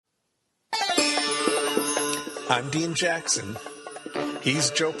I'm Dean Jackson.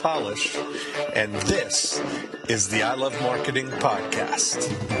 He's Joe Polish. And this is the I Love Marketing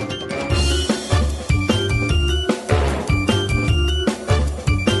Podcast.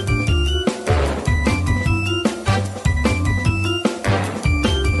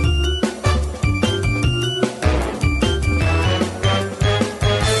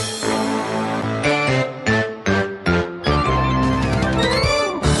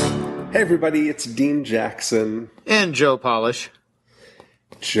 Hey everybody, it's Dean Jackson. And Joe Polish.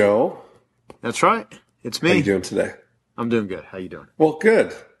 Joe? That's right. It's me. How you doing today? I'm doing good. How you doing? Well,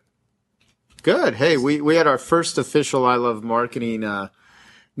 good. Good. Hey, we had our first official I Love Marketing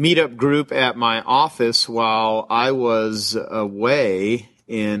meetup group at my office while I was away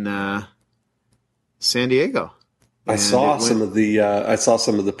in San Diego. I saw some of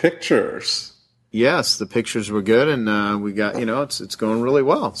the pictures. Yes, the pictures were good, and we got, it's going really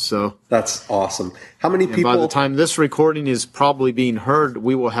well. So that's awesome. How many people? By the time this recording is probably being heard,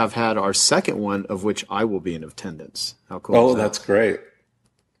 we will have had our second one, of which I will be in attendance. How cool is that? That's great.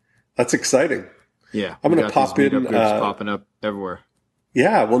 That's exciting. Yeah, I'm going to pop in. Groups popping up everywhere.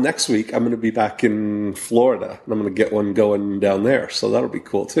 Yeah, well, next week I'm going to be back in Florida, and I'm going to get one going down there. So that'll be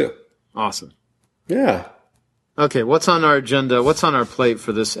cool too. Awesome. Yeah. Okay, what's on our agenda? What's on our plate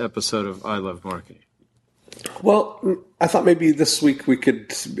for this episode of I Love Marketing? Well, I thought maybe this week we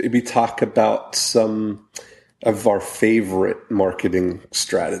could maybe talk about some of our favorite marketing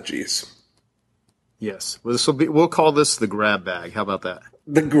strategies. Yes. Well, we'll call this the grab bag. How about that?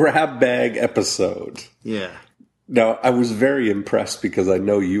 The grab bag episode. Yeah. Now, I was very impressed because I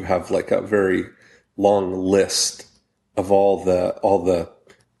know you have like a very long list of all the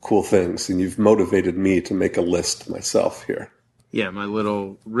cool things, and you've motivated me to make a list myself here. Yeah, my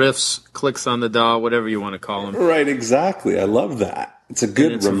little riffs, clicks on the dial, whatever you want to call them. Right, exactly. I love that. It's a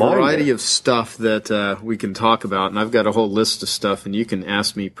good reminder. A variety of stuff that we can talk about, and I've got a whole list of stuff, and you can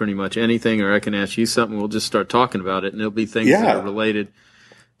ask me pretty much anything, or I can ask you something. We'll just start talking about it, and it'll be things that are related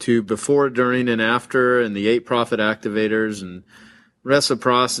to before, during, and after, and the 8 profit activators, and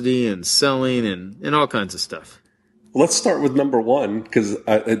reciprocity, and selling, and all kinds of stuff. Let's start with number 1, because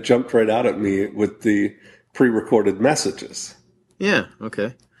it jumped right out at me with the pre-recorded messages. Yeah,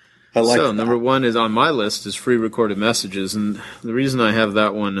 okay. I like that. Number 1 is on my list is free recorded messages. And the reason I have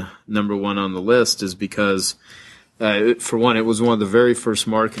that one number 1 on the list is because, for one, it was one of the very first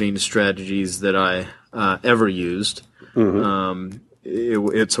marketing strategies that I ever used. Mm-hmm.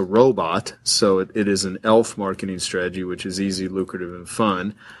 It's a robot, so it is an ELF marketing strategy, which is easy, lucrative, and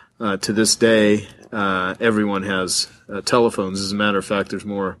fun. To this day, everyone has telephones. As a matter of fact, there's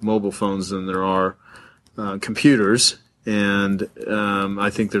more mobile phones than there are computers. And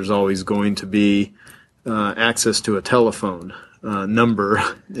I think there's always going to be access to a telephone number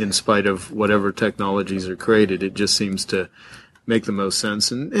in spite of whatever technologies are created. It just seems to make the most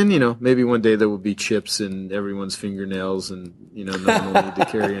sense. And maybe one day there will be chips in everyone's fingernails, and no one will need to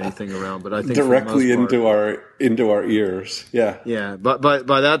carry anything around. But I think directly into our ears. Yeah. Yeah. But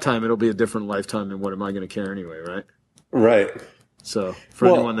by that time it'll be a different lifetime, and what am I going to care anyway, right? Right. So for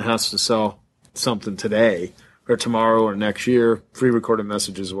anyone that has to sell something today or tomorrow or next year, free recorded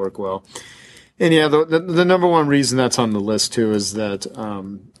messages work well. And yeah, the number 1 reason that's on the list too is that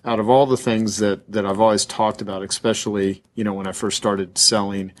out of all the things that I've always talked about, especially when I first started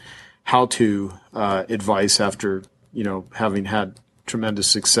selling how-to advice after having had tremendous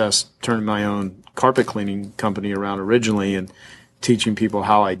success turning my own carpet cleaning company around originally and teaching people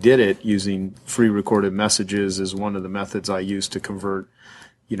how I did it using free recorded messages is one of the methods I used to convert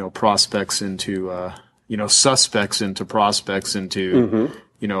prospects into suspects into prospects into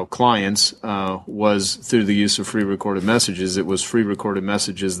clients was through the use of free recorded messages. It was free recorded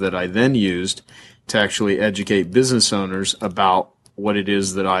messages that I then used to actually educate business owners about what it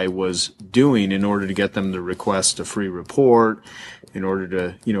is that I was doing in order to get them to request a free report, in order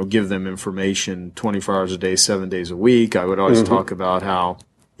to, give them information 24 hours a day, 7 days a week. I would always talk about how,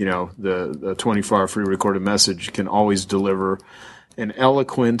 the 24-hour free recorded message can always deliver an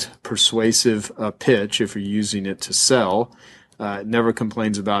eloquent, persuasive pitch if you're using it to sell. Never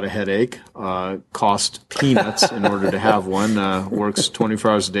complains about a headache, cost peanuts in order to have one, works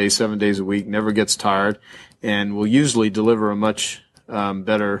 24 hours a day, 7 days a week, never gets tired, and will usually deliver a much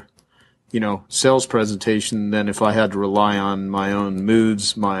better, sales presentation than if I had to rely on my own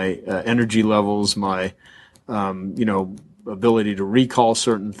moods, my energy levels, my, ability to recall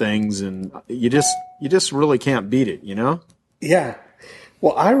certain things, and you just really can't beat it, Yeah.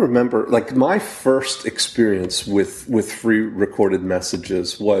 Well, I remember, like, my first experience with free recorded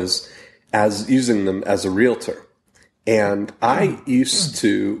messages was as using them as a realtor. And I used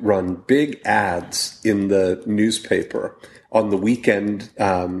to run big ads in the newspaper on the weekend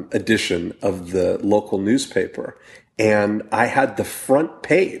edition of the local newspaper. And I had the front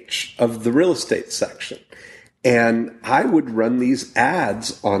page of the real estate section. And I would run these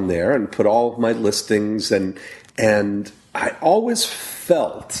ads on there and put all of my listings, and I always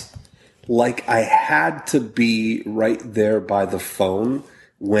felt like I had to be right there by the phone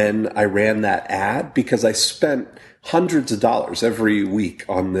when I ran that ad, because I spent hundreds of dollars every week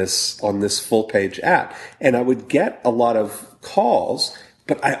on this full page ad. And I would get a lot of calls,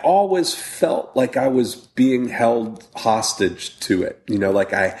 but I always felt like I was being held hostage to it.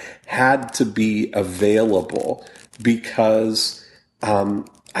 Like I had to be available, because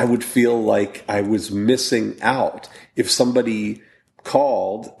I would feel like I was missing out if somebody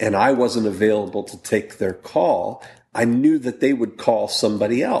called and I wasn't available to take their call. I knew that they would call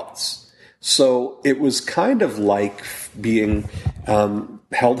somebody else. So it was kind of like being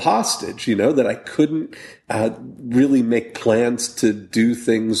held hostage, that I couldn't really make plans to do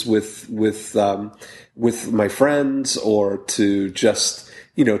things with my friends, or to just,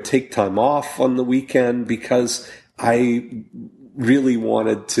 take time off on the weekend, because I really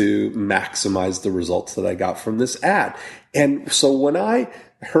wanted to maximize the results that I got from this ad. And so when I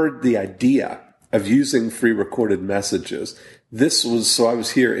heard the idea of using free recorded messages, so I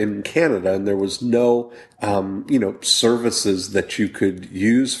was here in Canada, and there was no, services that you could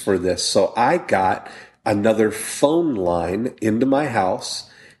use for this. So I got another phone line into my house,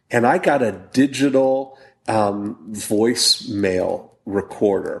 and I got a digital voicemail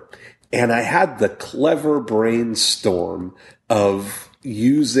recorder. And I had the clever brainstorm of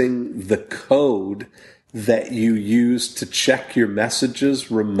using the code that you use to check your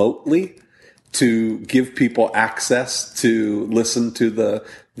messages remotely to give people access to listen to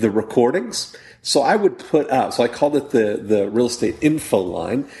the recordings. So I would so I called it the real estate info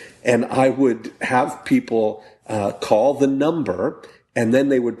line, and I would have people call the number, and then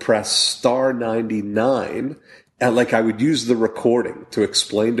they would press star 99. And I would use the recording to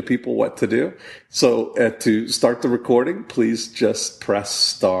explain to people what to do. So to start the recording, please just press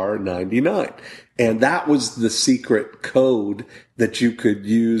star 99. And that was the secret code that you could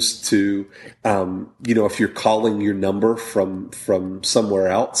use to, if you're calling your number from somewhere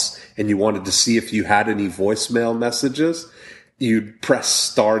else and you wanted to see if you had any voicemail messages, you'd press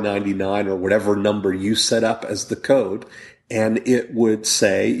star 99 or whatever number you set up as the code. And it would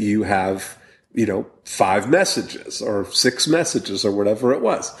say you have, 5 messages or 6 messages or whatever it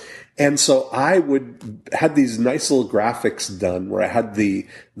was. And so I had these nice little graphics done where I had the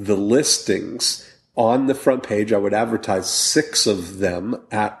listings on the front page. I would advertise 6 of them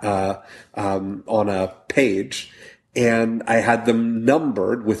on a page, and I had them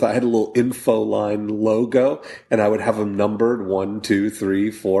numbered I had a little info line logo, and I would have them numbered 1, 2,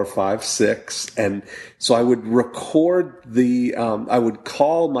 3, 4, 5, 6. And so I would record I would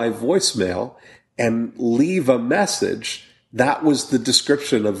call my voicemail and leave a message. That was the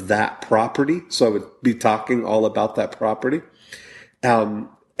description of that property. So I would be talking all about that property. And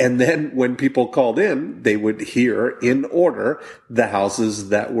then when people called in, they would hear in order the houses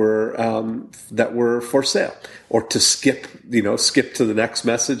that were for sale. Or to skip to the next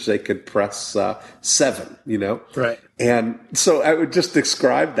message, they could press 7, Right. And so I would just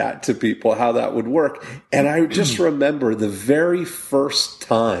describe that to people, how that would work. And I just remember the very first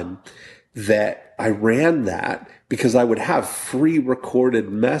time that I ran that, because I would have free recorded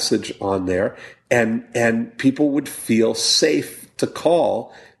message on there, and people would feel safe to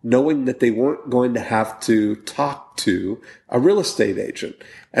call, knowing that they weren't going to have to talk to a real estate agent.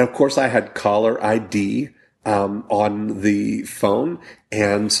 And of course I had caller ID on the phone,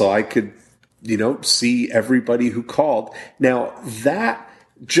 and so I could, see everybody who called. Now that,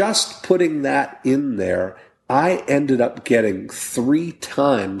 just putting that in there, I ended up getting 3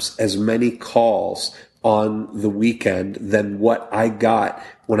 times as many calls on the weekend than what I got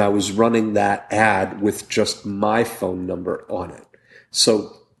when I was running that ad with just my phone number on it.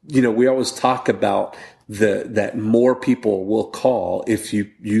 So, we always talk about that more people will call if you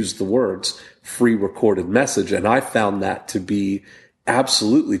use the words free recorded message. And I found that to be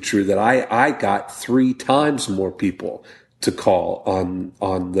absolutely true, that I got 3 times more people to call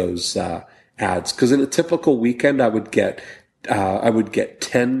on those ads. Because in a typical weekend, I would get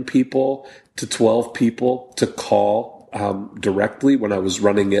 10 people to 12 people to call directly when I was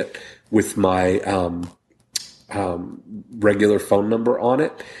running it with my regular phone number on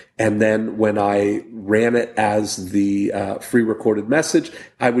it. And then when I ran it as the free recorded message,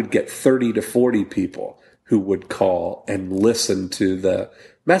 I would get 30 to 40 people who would call and listen to the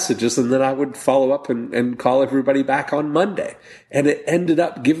messages, and then I would follow up and call everybody back on Monday. And it ended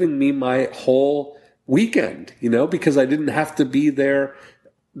up giving me my whole weekend, because I didn't have to be there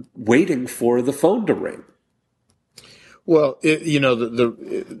waiting for the phone to ring. Well,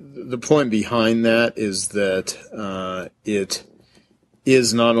 the point behind that is that it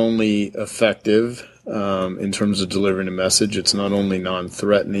is not only effective in terms of delivering a message, it's not only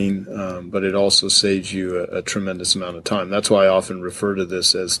non-threatening, but it also saves you a tremendous amount of time. That's why I often refer to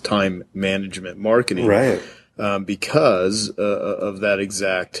this as time management marketing, right? Because of that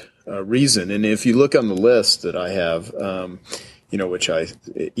exact reason. And if you look on the list that I have, which I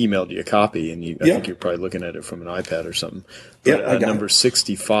emailed you a copy, and I think you're probably looking at it from an iPad or something. But number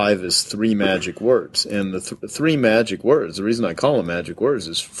 65 is 3 magic words. And the 3 magic words, the reason I call them magic words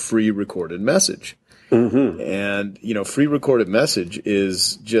is free recorded message. Mm-hmm. And, free recorded message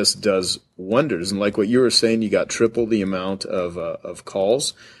just does wonders. And like what you were saying, you got triple the amount of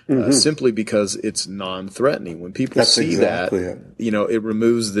calls, simply because it's non-threatening. When people see that, it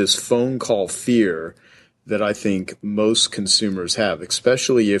removes this phone call fear that I think most consumers have,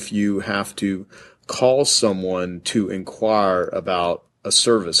 especially if you have to call someone to inquire about a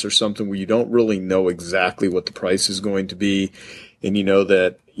service or something where you don't really know exactly what the price is going to be. And you know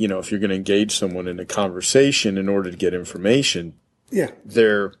that, if you're going to engage someone in a conversation in order to get information,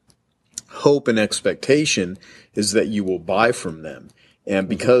 their hope and expectation is that you will buy from them. And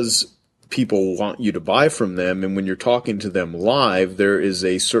because people want you to buy from them, and when you're talking to them live, there is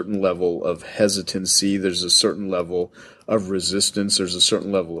a certain level of hesitancy, there's a certain level of resistance, there's a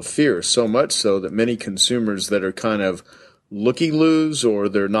certain level of fear, so much so that many consumers that are kind of looky-loos, or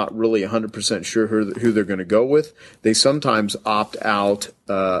they're not really 100% sure who they're going to go with, they sometimes opt out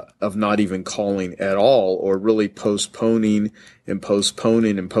of not even calling at all, or really postponing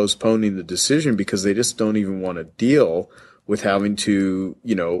the decision because they just don't even want to deal with having to,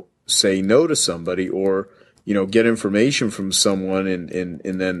 say no to somebody, or get information from someone and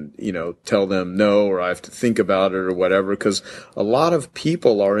then tell them no, or I have to think about it or whatever, because a lot of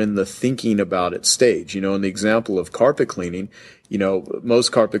people are in the thinking about it stage. In the example of carpet cleaning,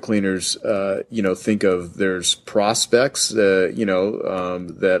 most carpet cleaners think of there's prospects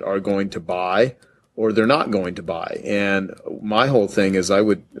that are going to buy, or they're not going to buy. And my whole thing is I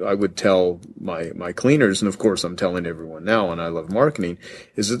would tell my cleaners, and of course I'm telling everyone now, and I love marketing,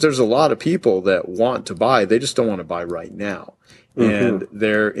 is that there's a lot of people that want to buy, they just don't want to buy right now. Mm-hmm. And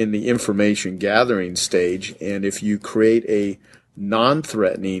they're in the information gathering stage. And if you create a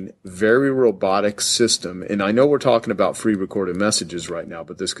non-threatening, very robotic system, and I know we're talking about free recorded messages right now,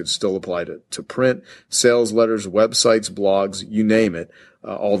 but this could still apply to print, sales letters, websites, blogs, you name it.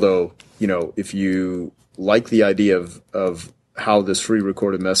 Although, if you like the idea of how this free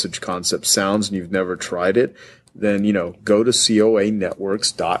recorded message concept sounds and you've never tried it, then, go to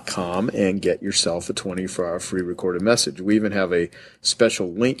coanetworks.com and get yourself a 24-hour free recorded message. We even have a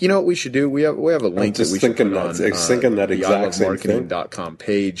special link. You know what we should do? We have a link that we should put on the ilovemarketing.com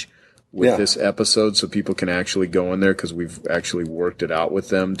page with this episode, so people can actually go in there, because we've actually worked it out with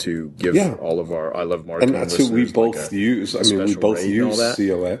them to give all of our I Love Marketing listeners. And that's who we both use. I mean, we both use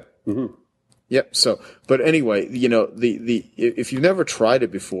COA. Mm-hmm. Yep. So, but anyway, if you've never tried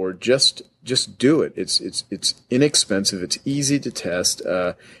it before, just do it. It's inexpensive. It's easy to test.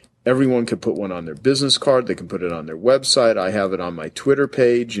 Everyone can put one on their business card. They can put it on their website. I have it on my Twitter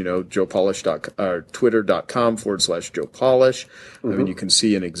page, twitter.com/Joe Polish. Mm-hmm. I mean, you can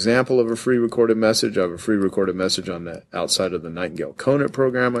see an example of a free recorded message. I have a free recorded message on the outside of the Nightingale Conant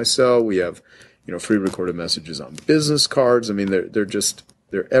program I sell. We have, free recorded messages on business cards. I mean,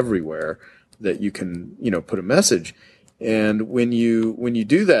 they're everywhere that you can, put a message. And when you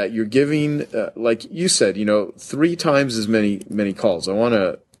do that, you're giving, like you said, 3 times as many calls. I want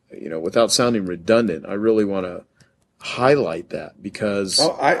to, without sounding redundant, I really want to highlight that, because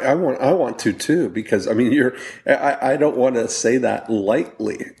I want to too, because I mean, I don't want to say that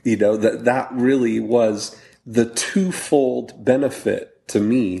lightly, that really was the twofold benefit to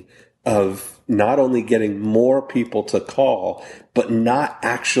me of not only getting more people to call, but not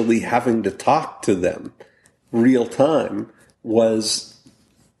actually having to talk to them real time, was,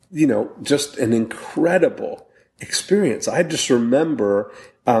 just an incredible experience. I just remember,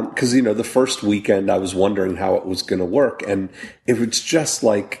 because, the first weekend I was wondering how it was going to work. And it was just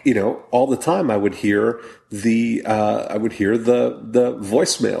like, all the time I would hear the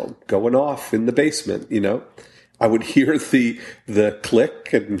voicemail going off in the basement, I would hear the click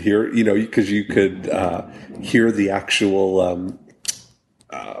and hear, because you could hear the actual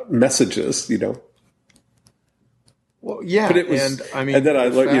messages, Well, yeah, but it was, and I mean, and then I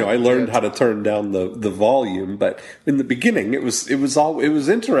learned that- how to turn down the volume. But in the beginning, it was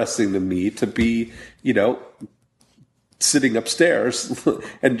interesting to me to be, sitting upstairs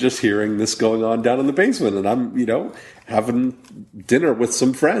and just hearing this going on down in the basement, and I'm, having dinner with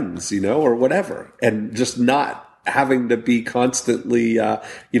some friends, or whatever, and just not having to be constantly,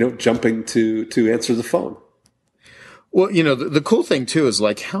 jumping to answer the phone. Well, the cool thing too is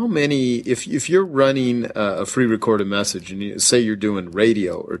like how many, if you're running a free recorded message and say you're doing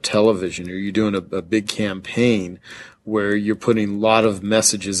radio or television or you're doing a big campaign where you're putting a lot of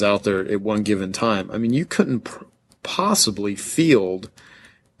messages out there at one given time, I mean, you couldn't possibly field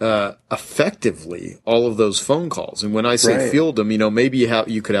effectively all of those phone calls. And when I say Right. field them, maybe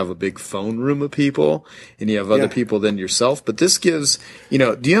you could have a big phone room of people and you have other people than yourself. But this gives, do you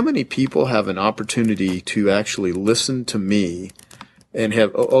know how many people have an opportunity to actually listen to me and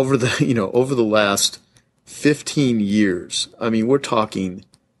have over the last 15 years? I mean, we're talking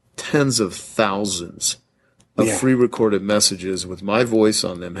tens of thousands of free recorded messages with my voice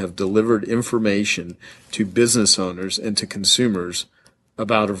on them have delivered information to business owners and to consumers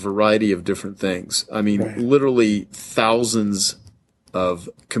about a variety of different things. I mean, literally thousands of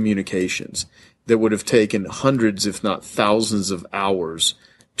communications that would have taken hundreds, if not thousands of hours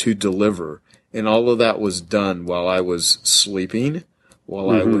to deliver. And all of that was done while I was sleeping,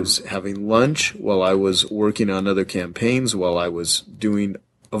 while I was having lunch, while I was working on other campaigns, while I was doing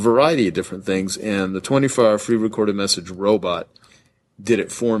a variety of different things. And the 24-hour free recorded message robot did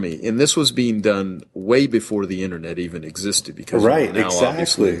it for me. And this was being done way before the internet even existed, because now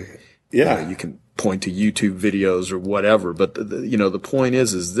obviously, you can point to YouTube videos or whatever. But the point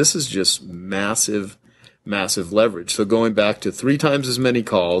is this is just massive, massive leverage. So going back to 3 times as many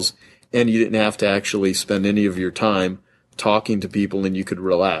calls, and you didn't have to actually spend any of your time talking to people, and you could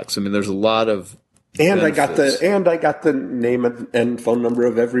relax. I mean, there's a lot of benefits. I got the name and phone number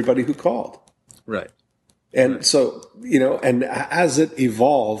of everybody who called. Right. And so, and as it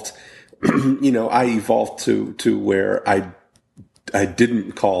evolved, I evolved to where I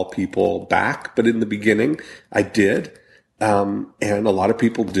didn't call people back, but in the beginning I did. And a lot of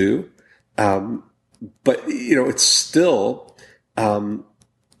people do. But, it's still,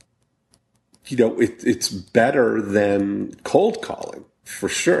 it's better than cold calling for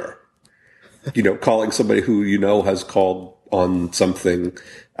sure. Calling somebody who, has called on something,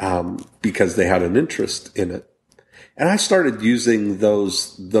 because they had an interest in it. And I started using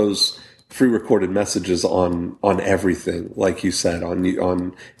those free recorded messages on everything, like you said,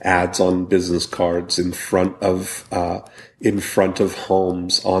 on ads, on business cards, in front of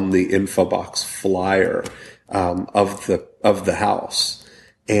homes, on the info box flyer, of the house.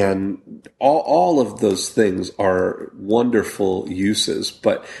 And all of those things are wonderful uses.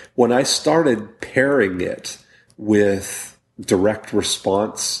 But when I started pairing it with direct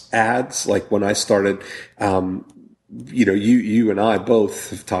response ads, like when I started, you and I both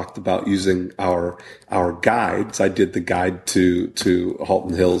have talked about using our guides. I did the guide to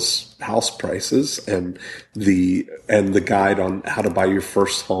Halton Hills house prices and the guide on how to buy your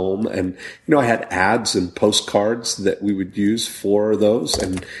first home. And, I had ads and postcards that we would use for those,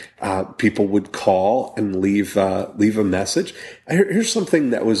 and people would call and leave a message. Here's something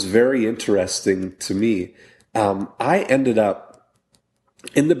that was very interesting to me. I ended up,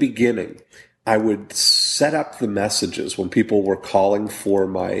 in the beginning, I would set up the messages when people were calling for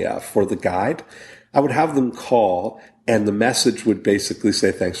for the guide. I would have them call, and the message would basically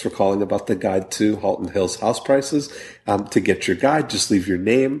say, "Thanks for calling about the guide to Halton Hills house prices. To get your guide, just leave your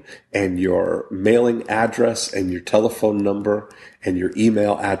name and your mailing address and your telephone number and your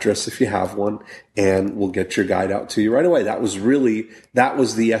email address if you have one, and we'll get your guide out to you right away." That was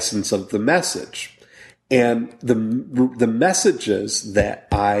the essence of the message. And the messages that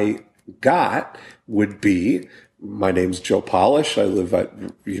I got would be, "My name's Joe Polish. I live at,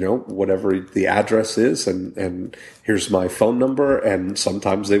 whatever the address is, and here's my phone number." And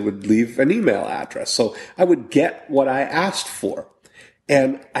sometimes they would leave an email address. So I would get what I asked for.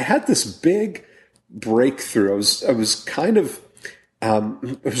 And I had this big breakthrough. I was kind of, I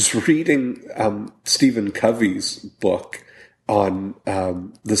was reading Stephen Covey's book on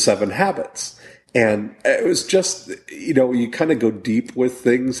the 7 Habits. And it was just, you kind of go deep with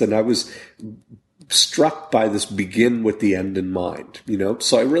things. And I was struck by this begin with the end in mind,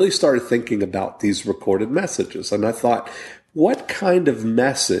 So I really started thinking about these recorded messages. And I thought, what kind of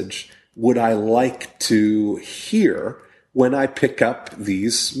message would I like to hear when I pick up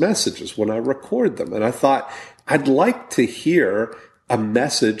these messages, when I record them? And I thought, I'd like to hear a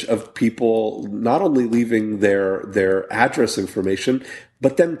message of people not only leaving their address information,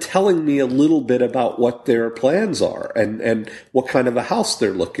 but then telling me a little bit about what their plans are and what kind of a house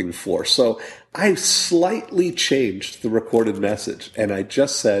they're looking for. So I slightly changed the recorded message, and I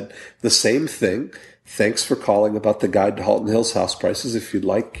just said the same thing. Thanks for calling about the guide to Halton Hills house prices. If you'd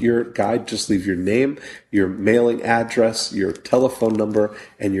like your guide, just leave your name, your mailing address, your telephone number,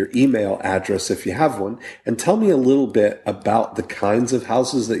 and your email address if you have one, and tell me a little bit about the kinds of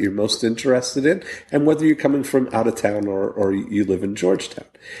houses that you're most interested in and whether you're coming from out of town or you live in Georgetown.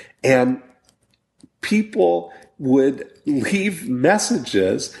 And people would leave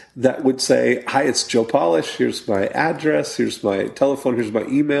messages that would say, hi, it's Joe Polish. Here's my address. Here's my telephone. Here's my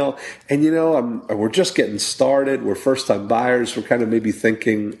email. And, we're just getting started. We're first-time buyers. We're kind of maybe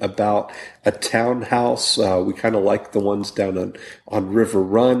thinking about a townhouse. We kind of like the ones down on River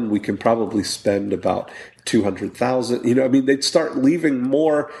Run. We can probably spend about $200,000. They'd start leaving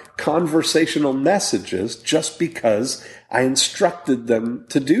more conversational messages just because I instructed them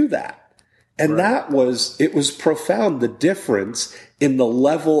to do that. And Right. it was profound, the difference in the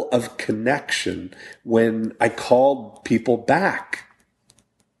level of connection when I called people back.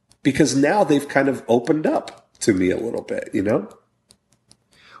 Because now they've kind of opened up to me a little bit,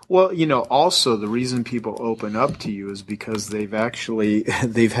 Well, also the reason people open up to you is because they've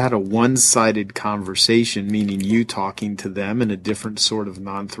had a one-sided conversation, meaning you talking to them in a different sort of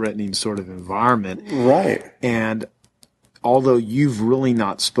non-threatening sort of environment. Right. And although you've really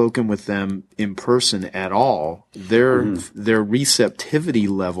not spoken with them in person at all, their receptivity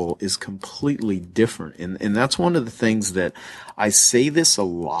level is completely different. And that's one of the things that I say this a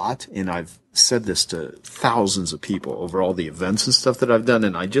lot, and I've said this to thousands of people over all the events and stuff that I've done.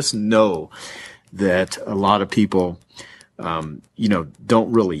 And I just know that a lot of people, don't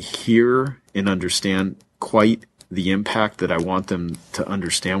really hear and understand quite the impact that I want them to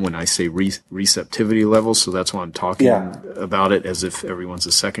understand when I say receptivity levels. So that's why I'm talking about it as if everyone's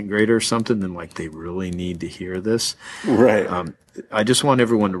a second grader or something, and like they really need to hear this. Right. I just want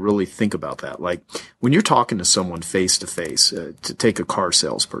everyone to really think about that. Like when you're talking to someone face to face, to take a car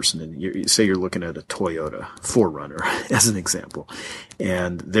salesperson, and you say you're looking at a Toyota 4Runner as an example,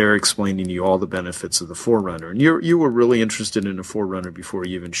 and they're explaining to you all the benefits of the 4Runner, and you were really interested in a 4Runner before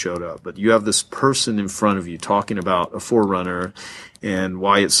you even showed up, but you have this person in front of you talking about a 4Runner and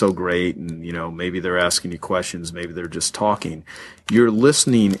why it's so great, and maybe they're asking you questions, maybe they're just talking. You're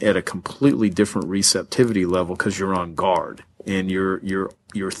listening at a completely different receptivity level because you're on guard. And you're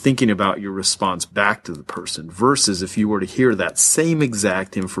thinking about your response back to the person versus if you were to hear that same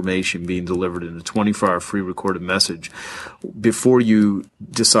exact information being delivered in a 24-hour free recorded message before you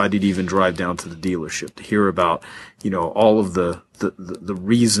decided to even drive down to the dealership to hear about, all of the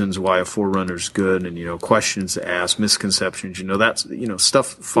reasons why a 4Runner is good and, questions to ask, misconceptions, that's, stuff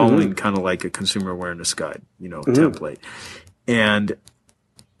following kind of like a consumer awareness guide, template. And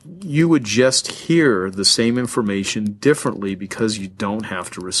you would just hear the same information differently because you don't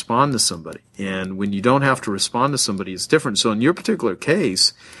have to respond to somebody. And when you don't have to respond to somebody, it's different. So in your particular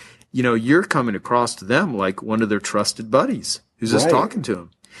case, you're coming across to them like one of their trusted buddies who's just talking to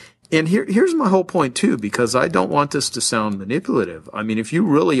them. And here's my whole point too, because I don't want this to sound manipulative. I mean, if you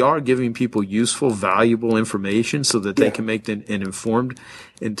really are giving people useful, valuable information so that they can make an informed,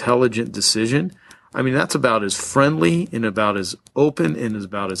 intelligent decision, I mean, that's about as friendly and about as open and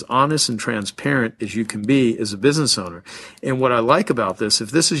about as honest and transparent as you can be as a business owner. And what I like about this, if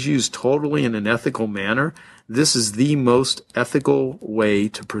this is used totally in an ethical manner, this is the most ethical way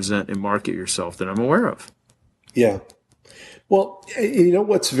to present and market yourself that I'm aware of. Yeah. Well,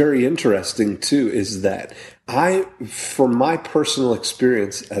 what's very interesting too is that from my personal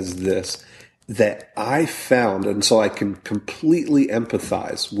experience that I found, and so I can completely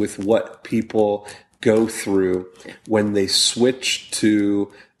empathize with what people go through when they switch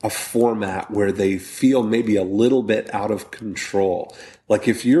to a format where they feel maybe a little bit out of control. Like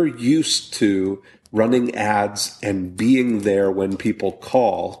if you're used to running ads and being there when people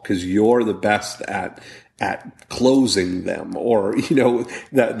call because you're the best at closing them, or,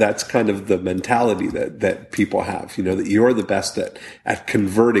 that's kind of the mentality that people have, that you're the best at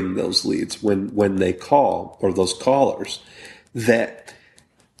converting those leads when they call, or those callers, that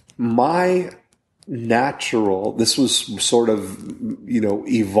this was sort of,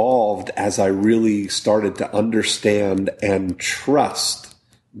 evolved as I really started to understand and trust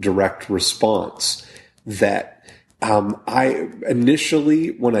direct response. That I initially,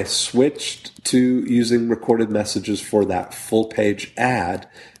 when I switched to using recorded messages for that full page ad,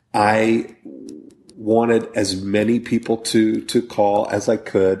 I wanted as many people to call as I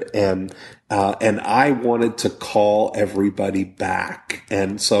could, and and I wanted to call everybody back.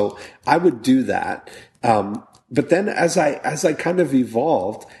 And so I would do that. But then as I kind of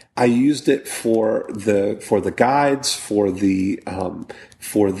evolved, I used it for the guides, for the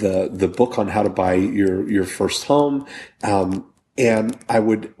book on how to buy your first home. And I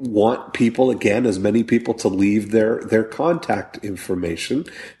would want people, again, as many people, to leave their contact information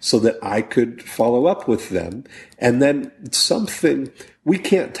so that I could follow up with them. And then something, we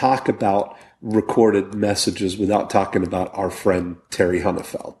can't talk about recorded messages without talking about our friend Terry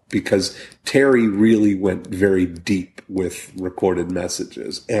Hunnefeld, because Terry really went very deep with recorded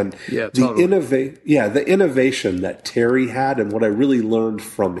messages. And totally. the innovation that Terry had, and what I really learned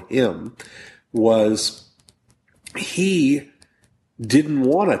from him, was he didn't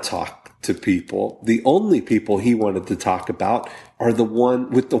want to talk to people. The only people he wanted to talk about are the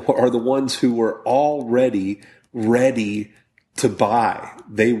ones who were already ready to buy.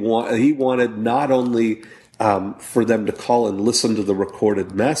 He wanted not only for them to call and listen to the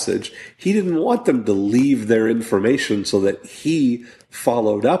recorded message, he didn't want them to leave their information so that he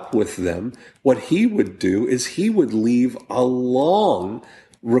followed up with them. What he would do is he would leave a long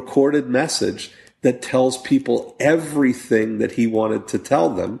recorded message that tells people everything that he wanted to tell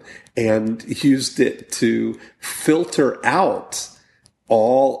them, and used it to filter out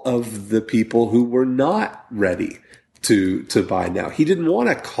all of the people who were not ready to buy now. He didn't want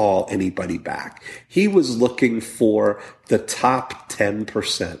to call anybody back. He was looking for the top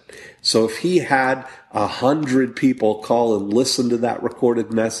 10%. So if he had 100 people call and listen to that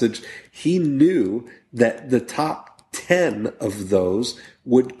recorded message, he knew that the top 10 of those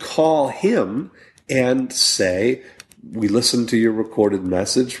would call him and say, we listened to your recorded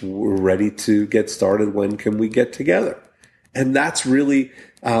message. We're ready to get started. When can we get together? And that's really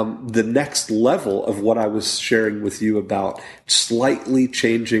the next level of what I was sharing with you about slightly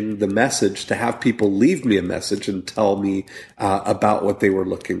changing the message to have people leave me a message and tell me about what they were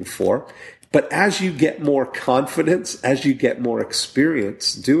looking for. But as you get more confidence, as you get more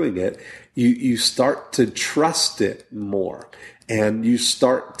experience doing it, you start to trust it more. And you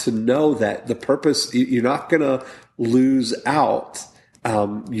start to know that the purpose, you're not going to lose out.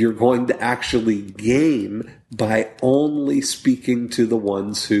 You're going to actually gain by only speaking to the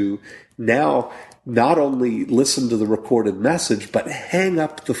ones who now not only listen to the recorded message, but hang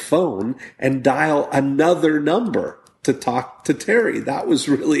up the phone and dial another number to talk to Terry. That was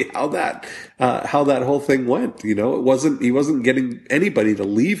really how that whole thing went. He wasn't getting anybody to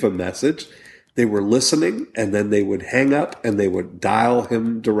leave a message. They were listening, and then they would hang up and they would dial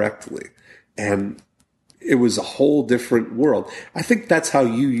him directly. And it was a whole different world. I think that's how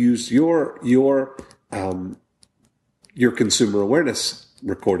you used your consumer awareness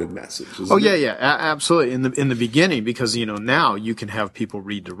recorded message. Absolutely. In the beginning, because now you can have people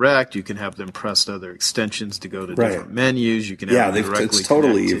redirect, you can have them press other extensions to go to different menus. You can have them directly it's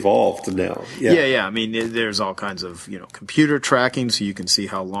totally evolved now. Yeah. I mean, there's all kinds of computer tracking, so you can see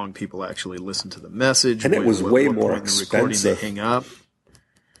how long people actually listen to the message, and it was way more expensive. They hang up.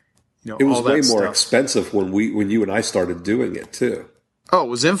 It was way more expensive when you and I started doing it too. Oh, it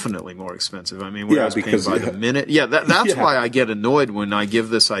was infinitely more expensive. I mean, I was paying by the minute. Yeah, that's why I get annoyed when I give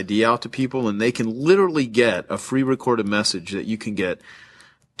this idea out to people, and they can literally get a free recorded message that you can get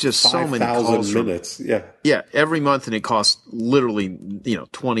just so many calls. 5,000 minutes. Yeah, every month, and it costs literally,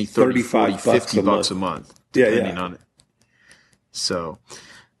 20, 30, 40, 50 bucks a month, depending on it. So,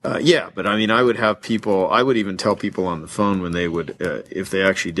 but I mean, I would even tell people on the phone when they would, if they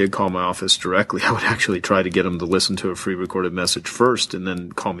actually did call my office directly, I would actually try to get them to listen to a free recorded message first and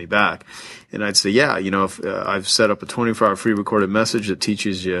then call me back. And I'd say, if I've set up a 24-hour free recorded message that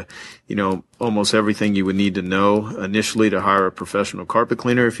teaches you, almost everything you would need to know initially to hire a professional carpet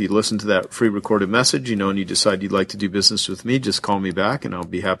cleaner. If you listen to that free recorded message, and you decide you'd like to do business with me, just call me back and I'll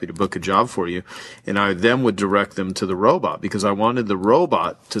be happy to book a job for you. And I then would direct them to the robot, because I wanted the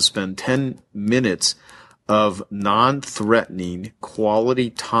robot to spend 10 minutes of non-threatening quality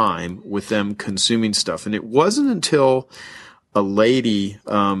time with them consuming stuff. And it wasn't until a lady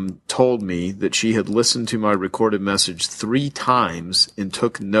told me that she had listened to my recorded message 3 times and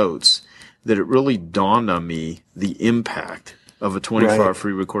took notes that it really dawned on me the impact of a 24-hour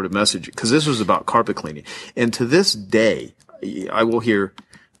free recorded message, because this was about carpet cleaning. And to this day, I will hear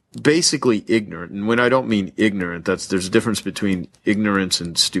basically ignorant. And when I don't mean ignorant, there's a difference between ignorance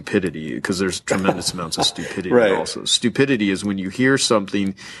and stupidity, because there's tremendous amounts of stupidity also. Stupidity is when you hear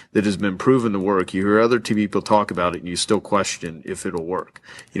something that has been proven to work, you hear other two people talk about it, and you still question if it'll work.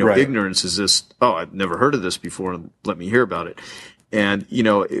 Ignorance is this, I've never heard of this before, and let me hear about it. And,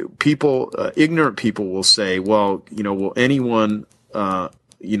 people, ignorant people will say, well, will anyone,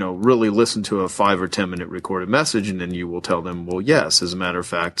 really listen to a 5 or 10 minute recorded message? And then you will tell them, well, yes. As a matter of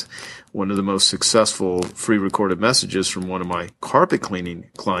fact, one of the most successful free recorded messages from one of my carpet cleaning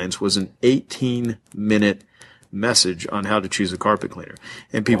clients was an 18-minute message on how to choose a carpet cleaner.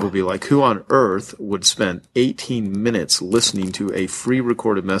 And people will be like, who on earth would spend 18 minutes listening to a free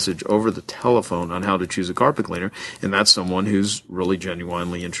recorded message over the telephone on how to choose a carpet cleaner? And that's someone who's really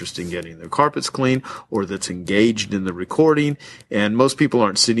genuinely interested in getting their carpets clean, or that's engaged in the recording. And most people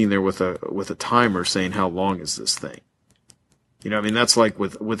aren't sitting there with a timer saying, how long is this thing? That's like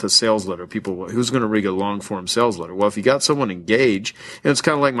with a sales letter. People, who's going to read a long form sales letter? Well, if you got someone engaged, and it's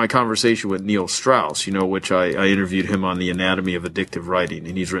kind of like my conversation with Neil Strauss, which I interviewed him on the anatomy of addictive writing,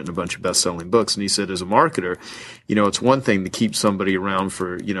 and he's written a bunch of best-selling books. And he said, as a marketer, it's one thing to keep somebody around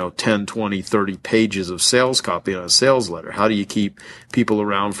for, 10, 20, 30 pages of sales copy on a sales letter. How do you keep people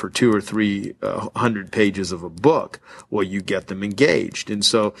around for 200 or 300 pages of a book? Well, you get them engaged. And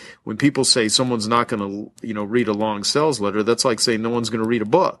so when people say someone's not going to, read a long sales letter, that's like saying no one's going to read a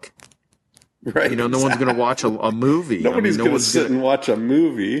book. Right. No one's going to watch a movie. Nobody's going to sit and watch a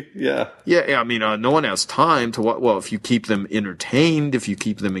movie. Yeah. Yeah. No one has time to watch. Well, if you keep them entertained, if you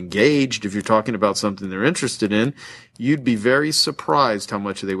keep them engaged, if you're talking about something they're interested in, you'd be very surprised how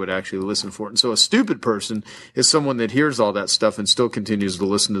much they would actually listen for it. And so a stupid person is someone that hears all that stuff and still continues to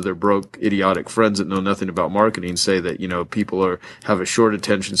listen to their broke, idiotic friends that know nothing about marketing say that, people have a short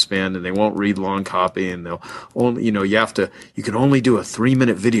attention span and they won't read long copy, and they'll only, you can only do a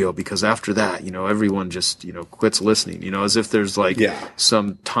 3-minute video because after that, everyone just, quits listening, as if there's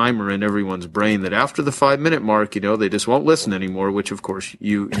some timer in everyone's brain that after the 5-minute mark, they just won't listen anymore, which of course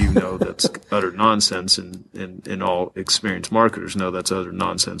that's utter nonsense, and all experienced marketers know that's utter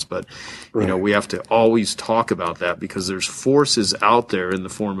nonsense. But, we have to always talk about that because there's forces out there in the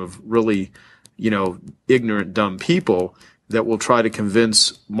form of really, ignorant, dumb people that will try to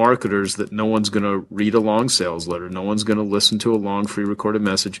convince marketers that no one's going to read a long sales letter, no one's going to listen to a long free recorded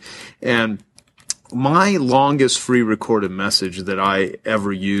message. And my longest free recorded message that I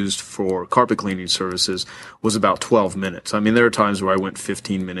ever used for carpet cleaning services was about 12 minutes. There are times where I went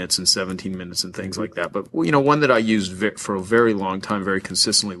 15 minutes and 17 minutes and things like that. But, one that I used for a very long time, very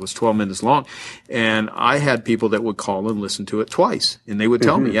consistently, was 12 minutes long. And I had people that would call and listen to it twice. And they would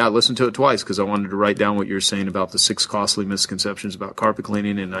tell me, yeah, listen to it twice, because I wanted to write down what you're saying about the 6 costly misconceptions about carpet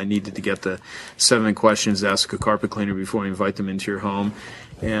cleaning. And I needed to get the 7 questions to ask a carpet cleaner before you invite them into your home.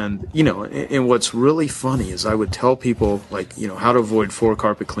 And, and what's really funny is I would tell people, how to avoid 4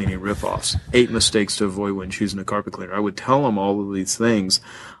 carpet cleaning ripoffs, 8 mistakes to avoid when choosing a carpet cleaner. I would tell them all of these things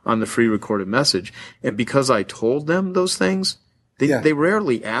on the free recorded message. And because I told them those things, they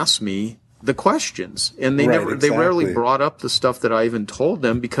rarely asked me the questions. And they rarely brought up the stuff that I even told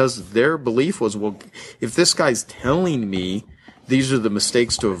them, because their belief was, well, if this guy's telling me these are the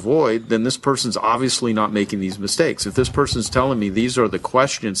mistakes to avoid, then this person's obviously not making these mistakes. If this person's telling me these are the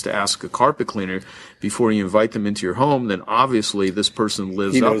questions to ask a carpet cleaner before you invite them into your home, then obviously this person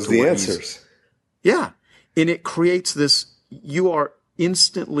lives up to knows the answers. Yeah. And it creates this, you are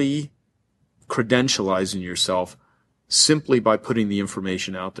instantly credentializing yourself simply by putting the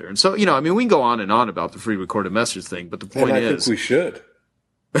information out there. And so, we can go on and on about the free recorded message thing, but the point is, I think we should.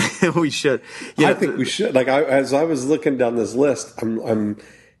 We should. I think we should. As I was looking down this list, I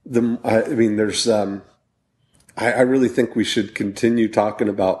really think we should continue talking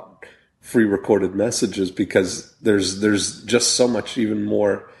about free recorded messages, because there's just so much even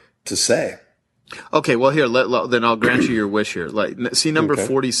more to say. Okay, well here, then I'll grant you your wish here. See number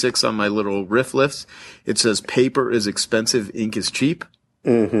 46 on my little riff list? It says paper is expensive, ink is cheap.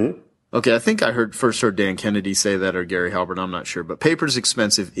 Mm-hmm. Okay, I think I first heard Dan Kennedy say that, or Gary Halbert, I'm not sure. But paper's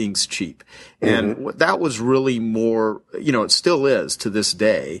expensive, ink's cheap. And that was really more, it still is to this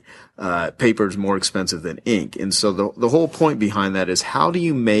day, paper's more expensive than ink. And so the whole point behind that is, how do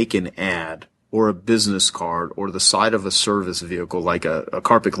you make an ad or a business card or the side of a service vehicle like a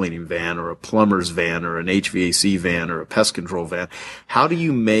carpet cleaning van or a plumber's van or an HVAC van or a pest control van? How do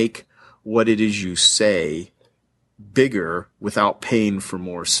you make what it is you say bigger without paying for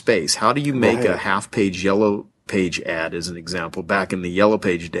more space? How do you make a half-page yellow page ad, as an example, back in the yellow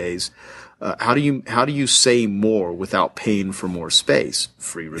page days? How do you say more without paying for more space?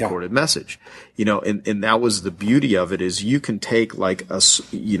 Free recorded message, and that was the beauty of it, is you can take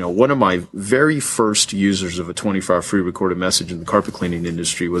one of my very first users of a 24-hour free recorded message in the carpet cleaning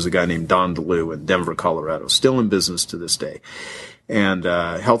industry was a guy named Don DeLue in Denver, Colorado, still in business to this day. And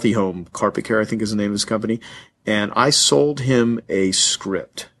Healthy Home Carpet Care, I think is the name of his company. And I sold him a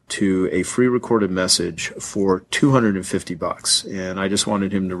script to a free recorded message for $250. And I just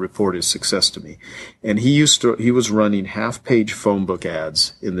wanted him to report his success to me. And he was running half-page phone book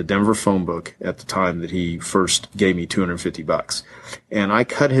ads in the Denver phone book at the time that he first gave me $250. And I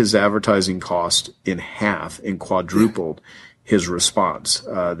cut his advertising cost in half and quadrupled his response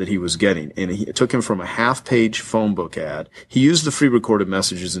that he was getting. And it took him from a half-page phone book ad. He used the free recorded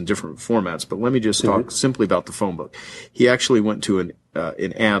messages in different formats, but let me just talk simply about the phone book. He actually went to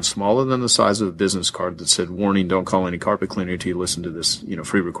an ad smaller than the size of a business card that said, "Warning, don't call any carpet cleaner until you listen to this,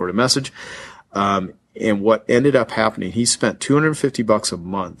 free recorded message." And what ended up happening, he spent $250 a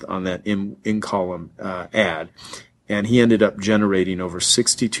month on that in-column ad, and he ended up generating over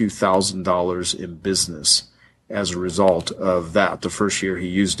 $62,000 in business as a result of that the first year he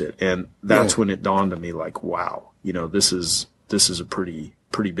used it. And that's when it dawned on me, like, wow, this is a pretty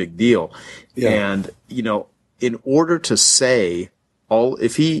big deal. Yeah. And, in order to say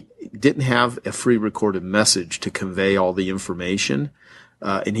if he didn't have a free recorded message to convey all the information,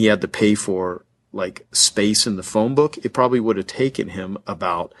 and he had to pay for like space in the phone book, it probably would have taken him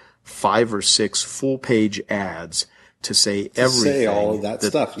about 5 or 6 full page ads to say everything. Say all of that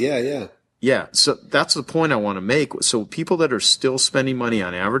stuff. Yeah. Yeah, so that's the point I want to make. So people that are still spending money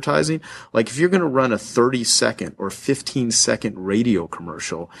on advertising, like if you're going to run a 30-second or 15-second radio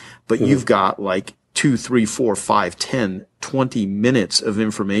commercial, but you've got like 2, 3, 4, 5, 10, 20 minutes of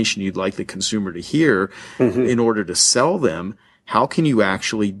information you'd like the consumer to hear in order to sell them, how can you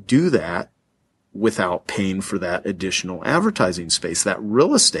actually do that without paying for that additional advertising space, that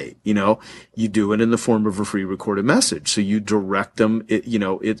real estate? You do it in the form of a free recorded message. So you direct them,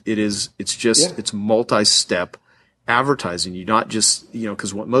 it's multi-step advertising. You not just,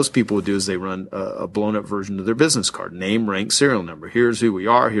 because what most people would do is they run a blown up version of their business card: name, rank, serial number. Here's who we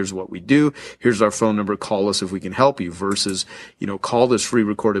are. Here's what we do. Here's our phone number. Call us if we can help you, versus, call this free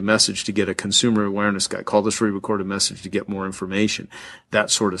recorded message to get a consumer awareness guide. Call this free recorded message to get more information, that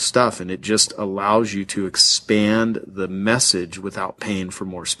sort of stuff. And it just allows you to expand the message without paying for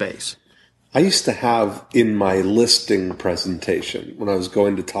more space. I used to have in my listing presentation, when I was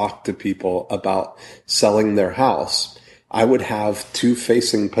going to talk to people about selling their house, I would have 2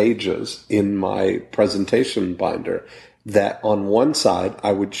 facing pages in my presentation binder that on one side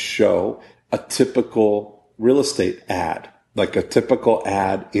I would show a typical real estate ad, like a typical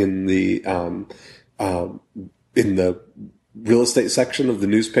ad in the real estate section of the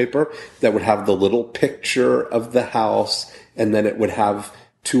newspaper, that would have the little picture of the house, and then it would have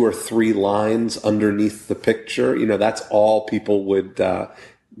 2 or 3 lines underneath the picture. That's all people would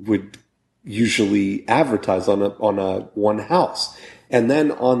usually advertise on a one house. And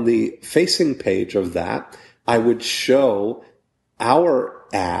then on the facing page of that, I would show our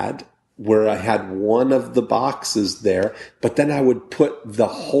ad where I had one of the boxes there, but then I would put the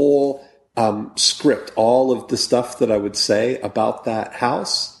whole script, all of the stuff that I would say about that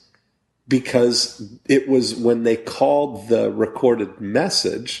house, because it was when they called the recorded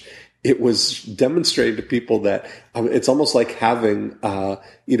message, it was demonstrated to people that it's almost like having, a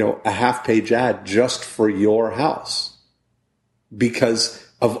half-page ad just for your house, because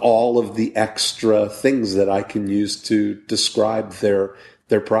of all of the extra things that I can use to describe their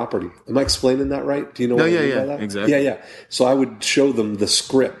property. Am I explaining that right? Do you know what I mean by that? Exactly. Yeah. So I would show them the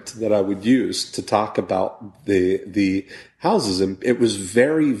script that I would use to talk about the houses, and it was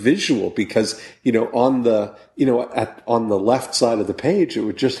very visual, because on the left side of the page, it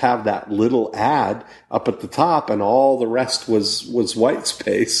would just have that little ad up at the top, and all the rest was white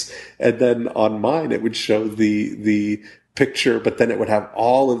space. And then on mine, it would show the picture, but then it would have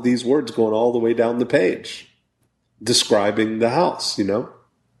all of these words going all the way down the page describing the house,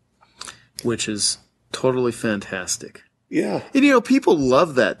 which is totally fantastic. Yeah. And, people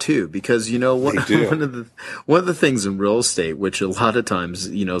love that too, because, one of the things in real estate, which a lot of times,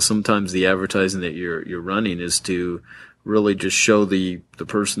 sometimes the advertising that you're running is to really just show the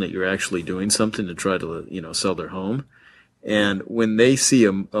person that you're actually doing something to try to, sell their home. And when they see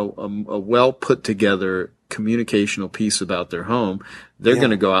a well put together communicational piece about their home, they're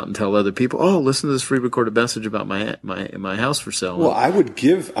going to go out and tell other people, "Oh, listen to this free recorded message about my house for sale." Well, I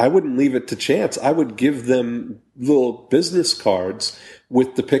wouldn't leave it to chance. I would give them little business cards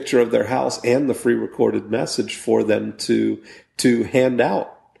with the picture of their house and the free recorded message for them to hand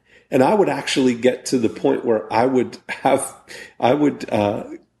out. And I would actually get to the point where when I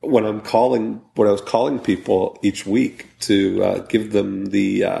was calling people each week to give them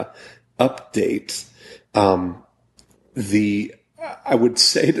the update, I would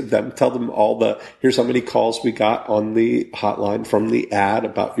say to them, tell them here's how many calls we got on the hotline from the ad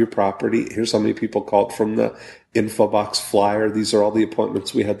about your property. Here's how many people called from the info box flyer. These are all the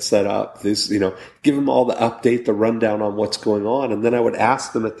appointments we had set up. This, give them all the update, the rundown on what's going on. And then I would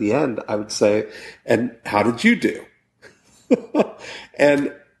ask them at the end, I would say, and how did you do?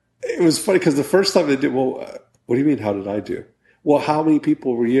 And it was funny because the first time they did, well, what do you mean, how did I do? Well, how many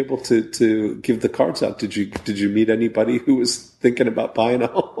people were you able to give the cards out? Did you meet anybody who was thinking about buying a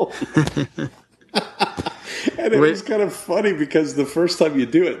home? And it was kind of funny because the first time you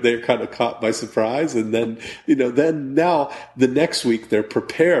do it, they're kind of caught by surprise. And then, then now the next week they're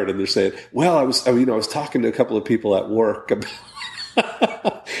prepared and they're saying, well, I was talking to a couple of people at work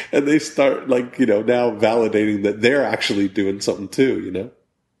about, and they start now validating that they're actually doing something too,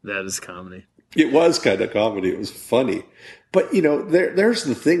 That is comedy. It was kind of comedy. It was funny. But, there's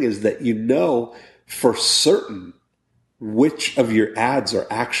the thing is that for certain which of your ads are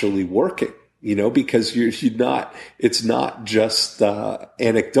actually working, because it's not just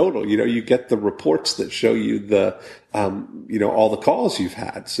anecdotal. You get the reports that show you all the calls you've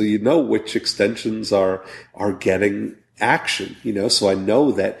had. So which extensions are getting action, so I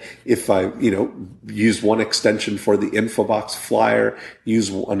know that if I, use one extension for the infobox flyer, use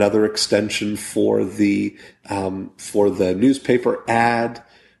another extension for the newspaper ad,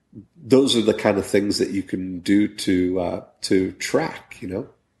 those are the kind of things that you can do to track,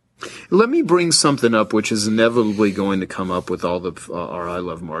 Let me bring something up which is inevitably going to come up with all of our I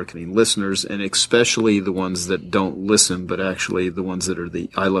Love Marketing listeners, and especially the ones that don't listen, but actually the ones that are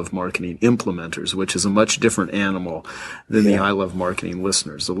the I Love Marketing implementers, which is a much different animal than the I Love Marketing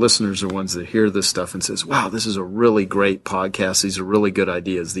listeners. The listeners are ones that hear this stuff and says, wow, this is a really great podcast. These are really good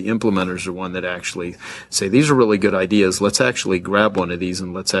ideas. The implementers are one that actually say, these are really good ideas. Let's actually grab one of these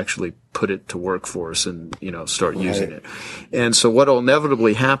and let's actually put it to work for us and, start using it. And so what will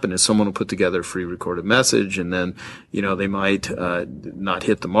inevitably happen is someone will put together a free recorded message and then, they might not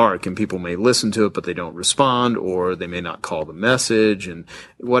hit the mark and people may listen to it, but they don't respond or they may not call the message. And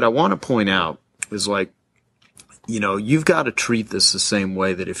what I want to point out is you've got to treat this the same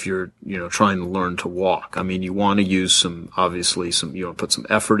way that if you're, trying to learn to walk. I mean, you want to use you want to put some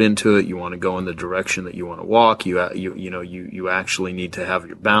effort into it. You want to go in the direction that you want to walk. You actually need to have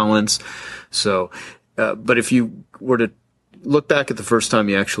your balance. So, but if you were to look back at the first time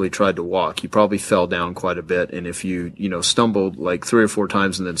you actually tried to walk, you probably fell down quite a bit. And if you, stumbled like 3 or 4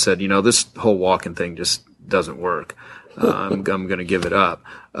 times and then said, this whole walking thing just doesn't work. I'm going to give it up.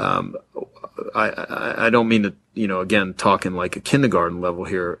 I don't mean to, again, talking like a kindergarten level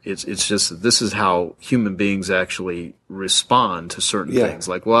here. It's just that this is how human beings actually respond to certain things.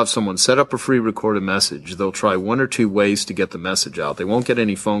 Like we'll have someone set up a free recorded message. They'll try 1 or 2 ways to get the message out. They won't get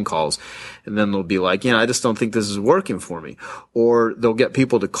any phone calls. And then they'll be like, I just don't think this is working for me. Or they'll get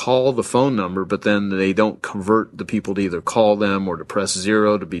people to call the phone number, but then they don't convert the people to either call them or to press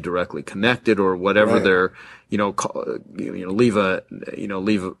 0 to be directly connected or whatever their, leave a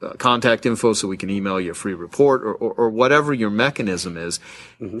contact info so we can email you a free report or whatever your mechanism is.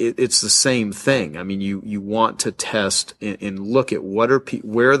 Mm-hmm. It's the same thing. I mean, you want to test and look at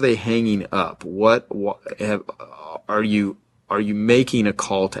where are they hanging up? Are you making a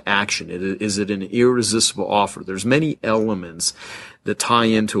call to action? Is it an irresistible offer? There's many elements that tie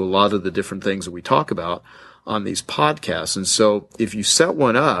into a lot of the different things that we talk about on these podcasts. And so if you set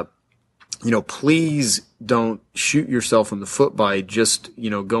one up, please don't shoot yourself in the foot by just,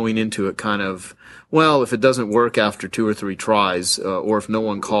 going into it kind of, well, if it doesn't work after 2 or 3 tries, or if no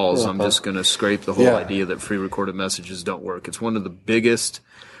one calls, I'm just going to scrape the whole idea that free recorded messages don't work. It's one of the biggest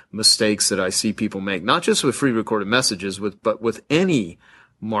mistakes that I see people make, not just with free recorded messages, but with any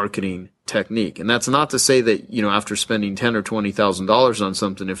marketing technique. And that's not to say that, after spending $10,000 or $20,000 on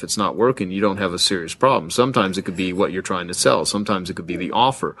something, if it's not working, you don't have a serious problem. Sometimes it could be what you're trying to sell. Sometimes it could be the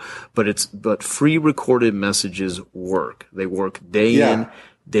offer, but free recorded messages work. They work day in,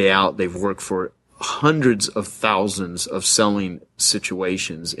 day out. They've worked for hundreds of thousands of selling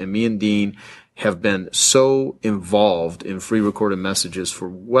situations. And me and Dean have been so involved in free recorded messages for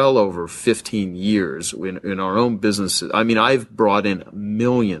well over 15 years in our own businesses. I mean, I've brought in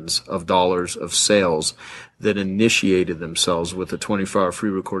millions of dollars of sales that initiated themselves with a 24-hour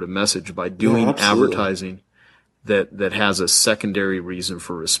free recorded message by doing advertising that has a secondary reason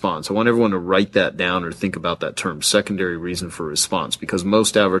for response. I want everyone to write that down or think about that term, secondary reason for response, because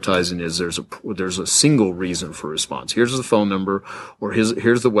most advertising is there's a single reason for response. Here's the phone number, or here's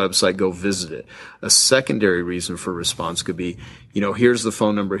the website, go visit it. A secondary reason for response could be, here's the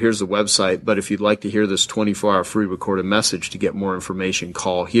phone number, here's the website, but if you'd like to hear this 24-hour free recorded message to get more information,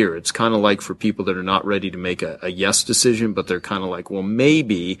 call here. It's kind of like for people that are not ready to make a yes decision, but they're kind of like, well,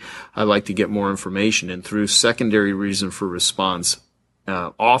 maybe I'd like to get more information. And through secondary reason for response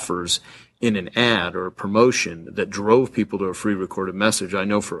offers in an ad or a promotion that drove people to a free recorded message, I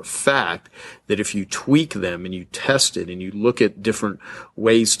know for a fact that if you tweak them and you test it and you look at different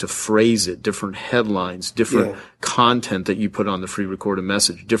ways to phrase it, different headlines, different content that you put on the free recorded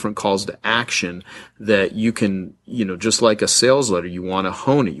message, different calls to action, that you can, just like a sales letter, you want to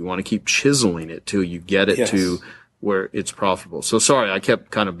hone it. You want to keep chiseling it till you get it to where it's profitable. So sorry, I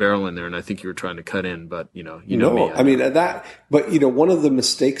kept kind of barreling there, and I think you were trying to cut in, but you know me. I mean that. But one of the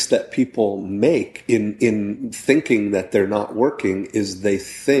mistakes that people make in thinking that they're not working is they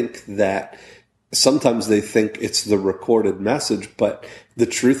think that sometimes they think it's the recorded message, but the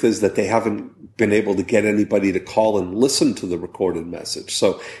truth is that they haven't been able to get anybody to call and listen to the recorded message.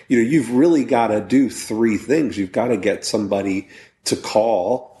 So you've really got to do three things. You've got to get somebody to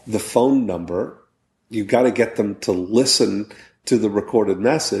call the phone number. You've got to get them to listen to the recorded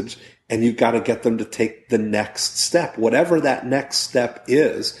message, and you've got to get them to take the next step, whatever that next step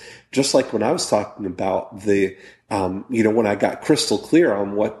is. Just like when I was talking about when I got crystal clear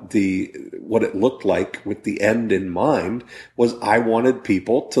on what it looked like with the end in mind, was I wanted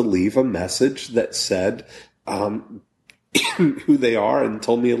people to leave a message that said who they are and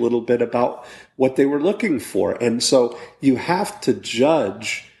told me a little bit about what they were looking for. And so you have to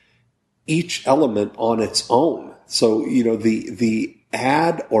judge each element on its own. So, the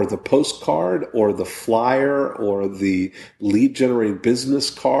ad or the postcard or the flyer or the lead generating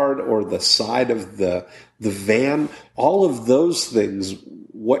business card or the side of the van, all of those things,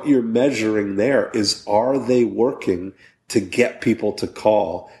 what you're measuring there is, are they working to get people to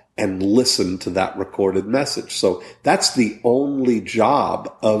call and listen to that recorded message? So that's the only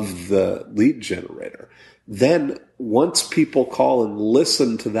job of the lead generator. Then once people call and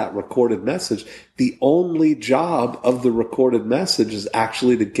listen to that recorded message, the only job of the recorded message is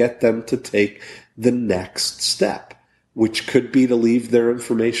actually to get them to take the next step, which could be to leave their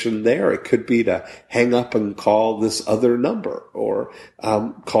information there. It could be to hang up and call this other number, or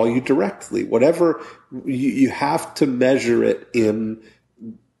call you directly. Whatever, you have to measure it in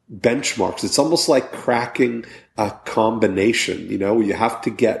benchmarks. It's almost like cracking a combination. You have to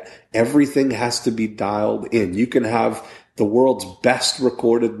get, everything has to be dialed in. You can have the world's best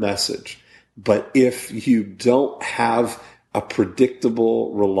recorded message, but if you don't have a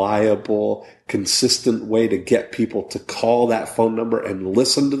predictable, reliable, consistent way to get people to call that phone number and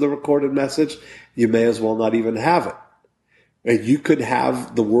listen to the recorded message, you may as well not even have it. And you could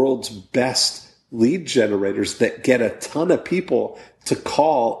have the world's best lead generators that get a ton of people to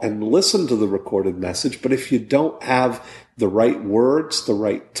call and listen to the recorded message, but if you don't have the right words, the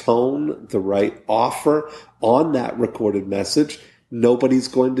right tone, the right offer on that recorded message, nobody's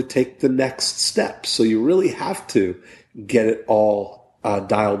going to take the next step. So you really have to get it all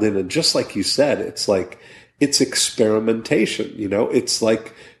dialed in. And just like you said, it's experimentation. It's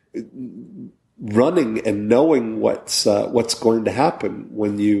like running and knowing what's going to happen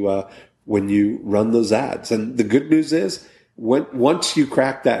when you run those ads. And the good news is, once you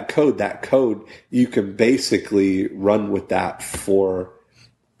crack that code, you can basically run with that for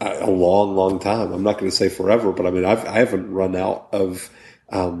a long, long time. I'm not going to say forever, but I mean, I haven't run out of,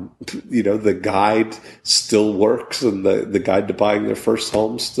 the guide still works, and the guide to buying their first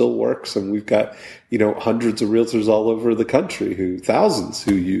home still works. And we've got, hundreds of realtors all over the country thousands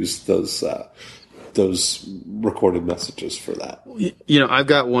who use those recorded messages for that. I've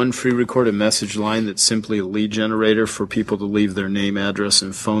got one free recorded message line that's simply a lead generator for people to leave their name, address,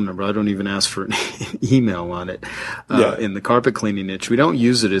 and phone number. I don't even ask for an email on it. In the carpet cleaning niche, we don't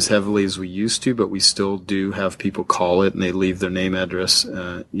use it as heavily as we used to, but we still do have people call it and they leave their name, address,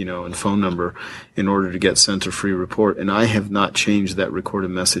 and phone number in order to get sent a free report. And I have not changed that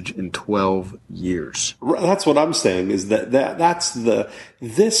recorded message in 12 years. That's what I'm saying, is that's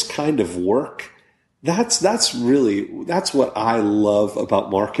this kind of work. That's what I love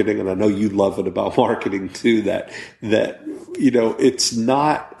about marketing, and I know you love it about marketing too. That it's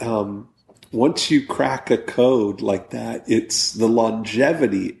not once you crack a code like that, it's the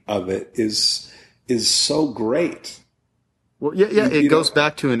longevity of it is so great. Well, it goes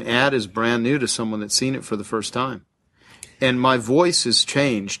back to an ad is brand new to someone that's seen it for the first time. And my voice has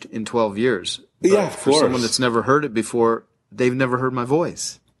changed in 12 years. Yeah, of for course. someone that's never heard it before, they've never heard my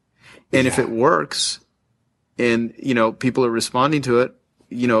voice. And if it works and, people are responding to it,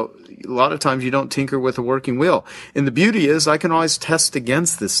 a lot of times you don't tinker with a working wheel. And the beauty is I can always test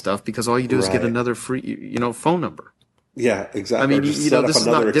against this stuff because all you do is get another free, phone number. Yeah, exactly. I mean, this is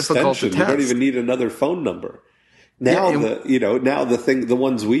not difficult to test. You don't even need another phone number. Now, the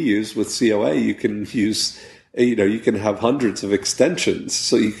ones we use with COA, you can use, you can have hundreds of extensions.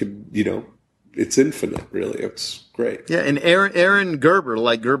 So you can, it's infinite, really. It's great. Yeah, and Aaron Gerber,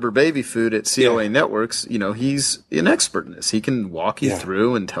 like Gerber Baby Food at COA Networks, he's an expert in this. He can walk you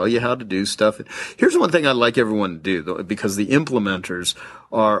through and tell you how to do stuff. Here's one thing I'd like everyone to do, though, because the implementers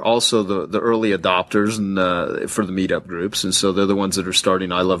are also the early adopters and for the meetup groups. And so they're the ones that are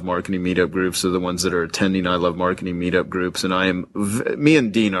starting I Love Marketing meetup groups. They're the ones that are attending I Love Marketing meetup groups. And me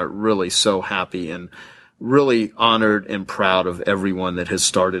and Dean are really so happy and really honored and proud of everyone that has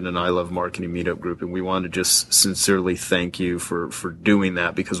started an I Love Marketing meetup group. And we want to just sincerely thank you for doing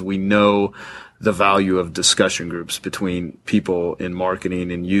that, because we know the value of discussion groups between people in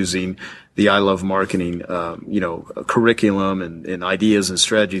marketing and using the I Love Marketing, curriculum and ideas and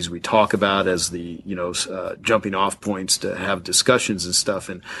strategies we talk about as the, jumping off points to have discussions and stuff.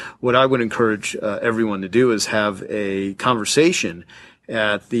 And what I would encourage everyone to do is have a conversation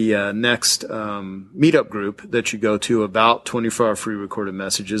at the next meetup group that you go to about 24-hour free recorded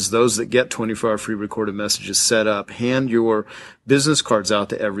messages. Those that get 24-hour free recorded messages set up, hand your business cards out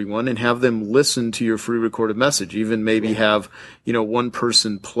to everyone and have them listen to your free recorded message. Even maybe have, one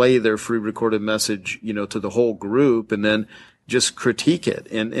person play their free recorded message, to the whole group, and then just critique it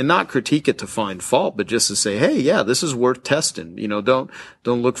and not critique it to find fault, but just to say, hey, yeah, this is worth testing. Don't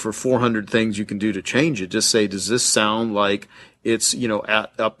look for 400 things you can do to change it. Just say, does this sound like it's,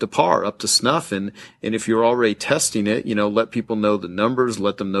 up to par, up to snuff? And if you're already testing it, let people know the numbers,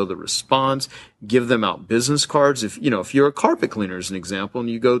 let them know the response, give them out business cards. If you're a carpet cleaner, as an example, and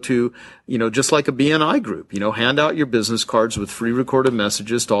you go to, just like a BNI group, hand out your business cards with free recorded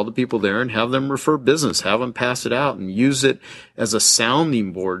messages to all the people there and have them refer business, have them pass it out and use it as a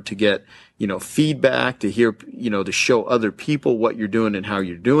sounding board to get, feedback, to hear, to show other people what you're doing and how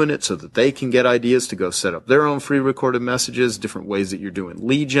you're doing it so that they can get ideas to go set up their own free recorded messages, different ways that you're doing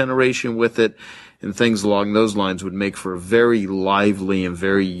lead generation with it, and things along those lines would make for a very lively and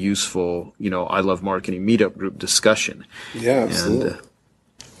very useful, I Love Marketing meetup group discussion. Yeah, absolutely. And,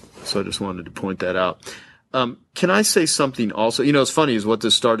 so I just wanted to point that out. Can I say something also? It's funny is what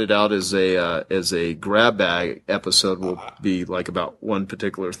this started out as a grab bag episode will be like about one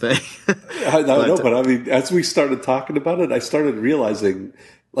particular thing. I know, but I mean, as we started talking about it, I started realizing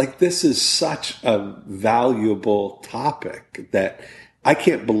like this is such a valuable topic that I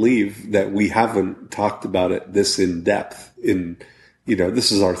can't believe that we haven't talked about it this in depth.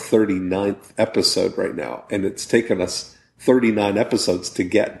 This is our 39th episode right now, and it's taken us 39 episodes to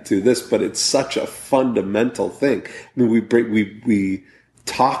get to this, but it's such a fundamental thing. I mean, we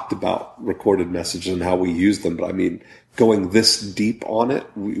talked about recorded messages and how we use them, but I mean, going this deep on it,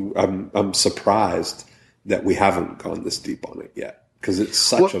 I'm surprised that we haven't gone this deep on it yet, because it's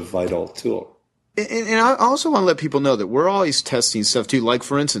such a vital tool. And I also want to let people know that we're always testing stuff too. Like,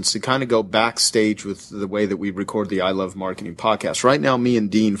 for instance, to kind of go backstage with the way that we record the I Love Marketing podcast. Right now, me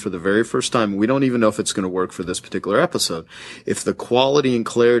and Dean, for the very first time, we don't even know if it's going to work for this particular episode. If the quality and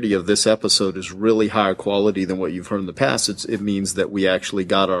clarity of this episode is really higher quality than what you've heard in the past, it means that we actually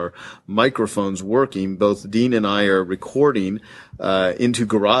got our microphones working. Both Dean and I are recording into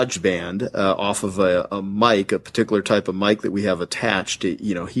GarageBand off of a mic, a particular type of mic that we have attached.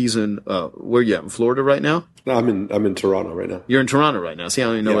 He's in where you at, in Florida right now? No, I'm in Toronto right now. You're in Toronto right now. See, I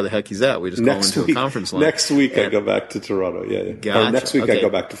don't even know where the heck he's at. We just call him into a conference line. Next week I go back to Toronto. Yeah. Gotcha. Or next week I go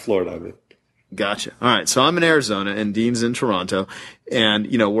back to Florida. I mean. Gotcha. All right. So I'm in Arizona and Dean's in Toronto, and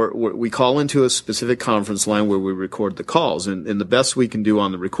we call into a specific conference line where we record the calls, and the best we can do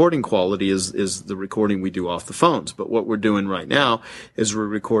on the recording quality is the recording we do off the phones. But what we're doing right now is we're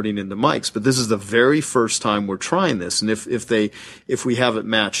recording into mics. But this is the very first time we're trying this, and if we have it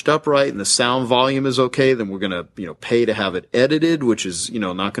matched up right and the sound volume is okay, then we're gonna pay to have it edited, which is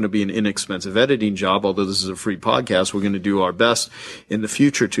not going to be an inexpensive editing job. Although this is a free podcast, we're going to do our best in the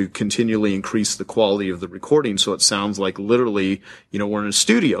future to continually increase the quality of the recording so it sounds like literally we're in a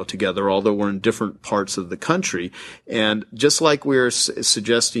studio together, although we're in different parts of the country. And just like we're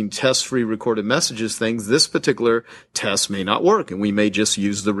suggesting test-free recorded messages things, this particular test may not work. And we may just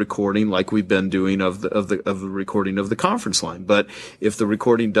use the recording like we've been doing of the recording of the conference line. But if the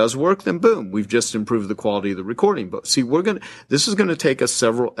recording does work, then boom, we've just improved the quality of the recording. But see, this is going to take us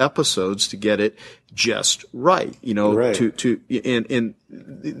several episodes to get it just right, and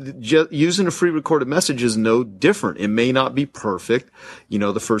using a free recorded message is no different. It may not be perfect.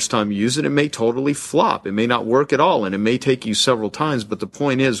 The first time you use it, it may totally flop. It may not work at all, and it may take you several times. But the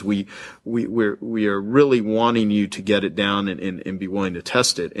point is, we are really wanting you to get it down and be willing to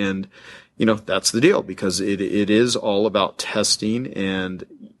test it. And, that's the deal, because it is all about testing, and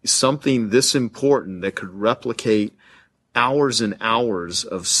something this important that could replicate hours and hours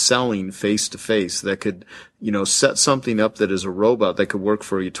of selling face to face, that could, set something up that is a robot that could work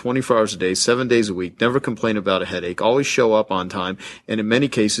for you 24 hours a day, 7 days a week, never complain about a headache, always show up on time, and in many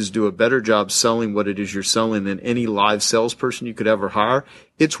cases do a better job selling what it is you're selling than any live salesperson you could ever hire.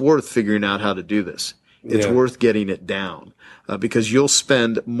 It's worth figuring out how to do this. It's worth getting it down. Because you'll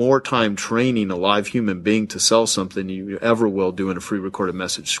spend more time training a live human being to sell something than you ever will doing a free recorded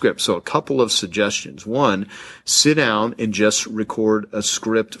message script. So a couple of suggestions. One, sit down and just record a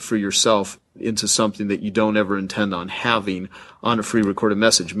script for yourself into something that you don't ever intend on having on a free recorded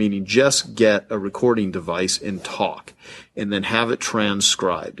message, meaning just get a recording device and talk, and then have it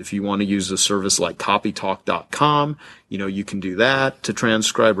transcribed. If you want to use a service like copytalk.com, you can do that to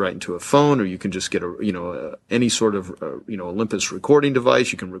transcribe right into a phone, or you can just get any sort of, Olympus recording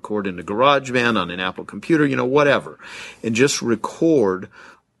device. You can record into GarageBand on an Apple computer, whatever, and just record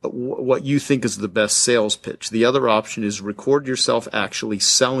what you think is the best sales pitch. The other option is record yourself actually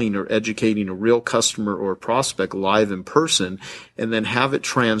selling or educating a real customer or a prospect live in person, and then have it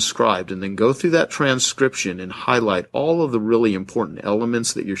transcribed, and then go through that transcription and highlight all of the really important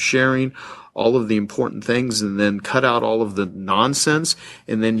elements that you're sharing, all of the important things, and then cut out all of the nonsense,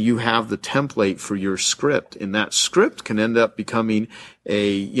 and then you have the template for your script. And that script can end up becoming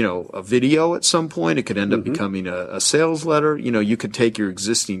a video at some point. It could end up becoming a sales letter. You could take your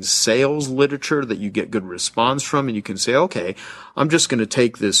existing sales literature that you get good response from, and you can say, okay, I'm just going to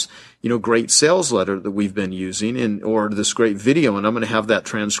take this, great sales letter that we've been using or this great video, and I'm going to have that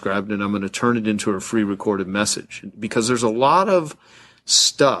transcribed, and I'm going to turn it into a free recorded message. Because there's a lot of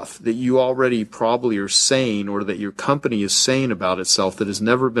stuff that you already probably are saying, or that your company is saying about itself, that has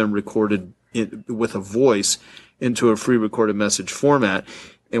never been recorded with a voice into a free recorded message format.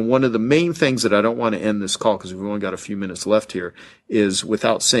 And one of the main things that I don't want to end this call, because we've only got a few minutes left here, is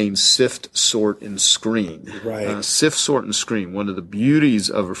without saying sift, sort, and screen. Right. Sift, sort, and screen. One of the beauties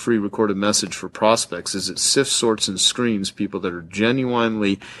of a free recorded message for prospects is it sifts, sorts, and screens people that are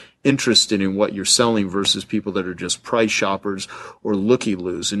genuinely interested in what you're selling versus people that are just price shoppers or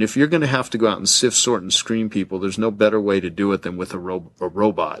looky-loos. And if you're going to have to go out and sift, sort, and screen people, there's no better way to do it than with a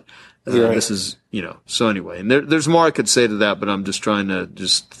robot. Right. This is, so anyway, and there's more I could say to that, but I'm just trying to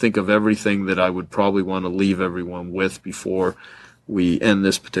think of everything that I would probably want to leave everyone with before we end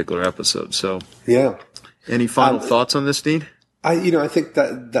this particular episode. So, yeah. Any final thoughts on this, Dean? I think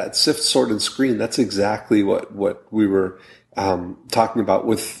that sift, sort, and screen, that's exactly what we were talking about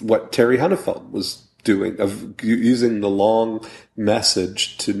with what Terry Hunnefeld was doing, of using the long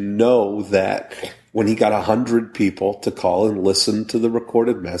message to know that when he got 100 people to call and listen to the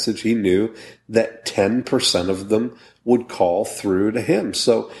recorded message, he knew that 10% of them would call through to him.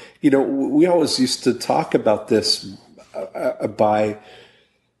 So, we always used to talk about this by,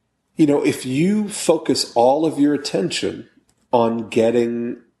 if you focus all of your attention on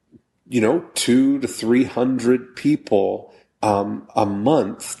getting, 200 to 300 people a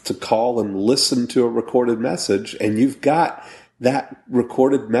month to call and listen to a recorded message, and you've got that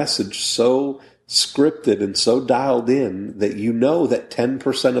recorded message so scripted and so dialed in that that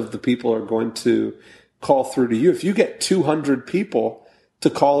 10% of the people are going to call through to you. If you get 200 people to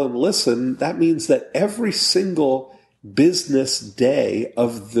call and listen, that means that every single business day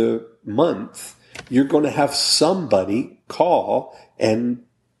of the month, you're going to have somebody call and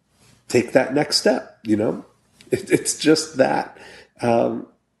take that next step, It's just that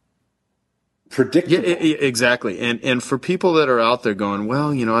predictable. Yeah, exactly. And for people that are out there going,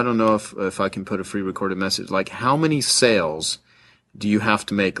 well, I don't know if I can put a free recorded message, like how many sales do you have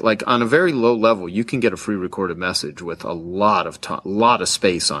to make? Like on a very low level, you can get a free recorded message with a lot of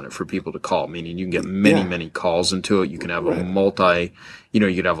space on it for people to call, meaning you can get many calls into it. You can have a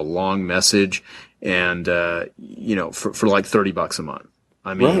you could have a long message and, for like $30 a month.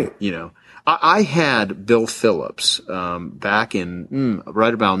 I mean, I had Bill Phillips back in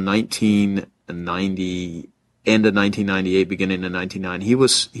right about 1998 end of 1998, beginning of 1999,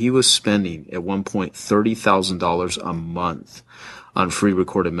 he was spending at one point $30,000 a month on free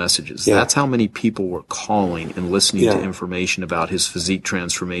recorded messages. Yeah. That's how many people were calling and listening Yeah. to information about his physique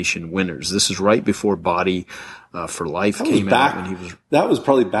transformation winners. This is right before Body for Life came out. When he was that was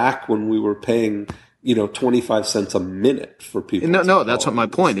probably back when we were paying 25 cents a minute for people. No, that's what my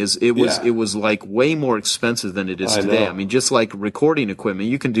point is. It was Yeah. it was like way more expensive than it is I today. know. I mean, just like recording equipment,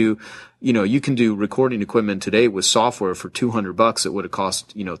 you can do recording equipment today with software for $200 that would have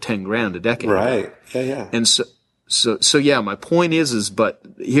cost, $10,000 a decade ago. Right. Yeah, yeah. And so yeah, my point but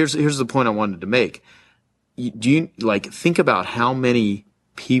here's the point I wanted to make. Do you think about how many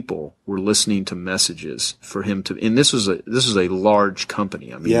people were listening to messages for him to, and this was a large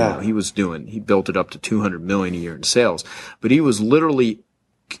company. I mean, Yeah. he built it up to 200 million a year in sales, but he was literally,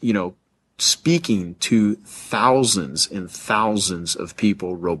 speaking to thousands and thousands of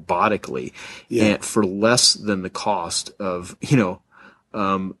people robotically and for less than the cost of,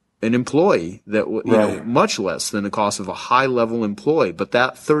 an employee that, Right. much less than the cost of a high level employee. But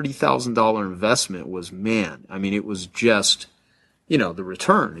that $30,000 investment was, it was just, the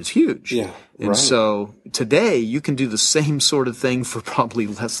return is huge. Yeah. And right. so today you can do the same sort of thing for probably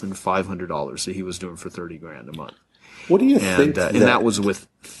less than $500 that he was doing for $30,000 a month. What do you think? And that was with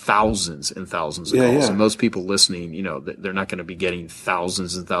thousands and thousands of calls. Yeah. And most people listening, they're not going to be getting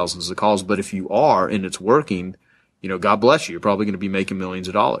thousands and thousands of calls. But if you are and it's working, God bless you. You're probably going to be making millions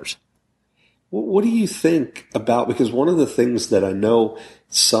of dollars. What do you think about, because one of the things that I know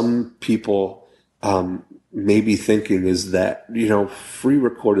some people may be thinking is that, free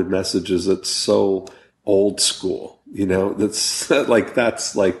recorded messages, it's so old school, that's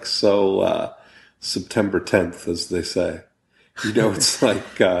like so September 10th, as they say. It's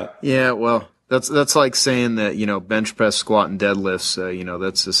like yeah, well, that's like saying that, bench press, squat, and deadlifts,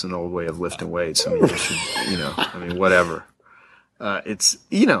 that's just an old way of lifting weights. I mean, you should, whatever. It's,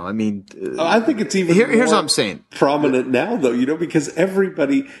 I think it's even here's more what I'm saying. prominent now, though, because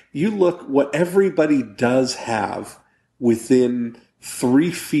you look what everybody does have within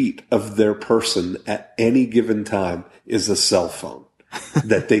 3 feet of their person at any given time is a cell phone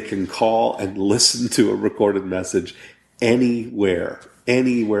that they can call and listen to a recorded message anywhere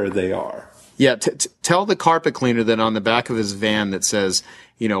they are. Yeah, tell the carpet cleaner that on the back of his van that says,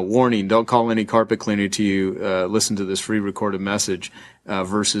 warning, don't call any carpet cleaner to you, listen to this free recorded message,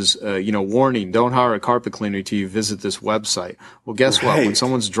 versus, warning, don't hire a carpet cleaner to you, visit this website. Well, guess what? When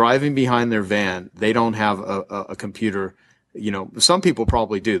someone's driving behind their van, they don't have a computer. Some people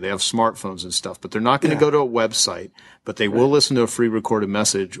probably do. They have smartphones and stuff, but they're not going to go to a website, but they will listen to a free recorded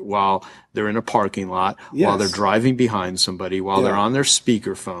message while they're in a parking lot, while they're driving behind somebody, while they're on their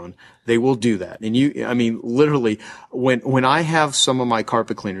speakerphone. They will do that. And literally, when I have some of my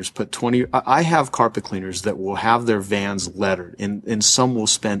carpet cleaners I have carpet cleaners that will have their vans lettered, and some will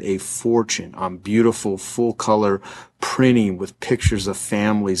spend a fortune on beautiful full color printing with pictures of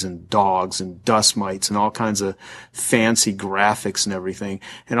families and dogs and dust mites and all kinds of fancy graphics and everything.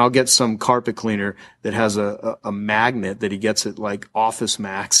 And I'll get some carpet cleaner that has a magnet that he gets at like Office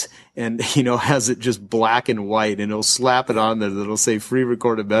Max and, has it just black and white, and he'll slap it on there that'll say free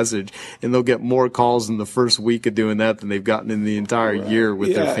recorded message, and they'll get more calls in the first week of doing that than they've gotten in the entire year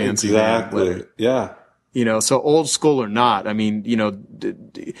with their fancy exactly. Yeah. So old school or not,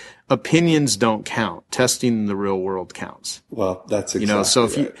 opinions don't count. Testing in the real world counts. Well, that's exactly so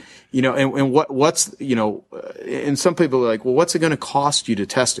if right. and some people are like, well, what's it going to cost you to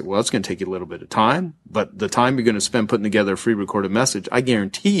test it? Well, it's going to take you a little bit of time, but the time you're going to spend putting together a free recorded message, I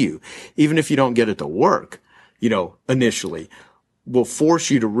guarantee you, even if you don't get it to work, initially, will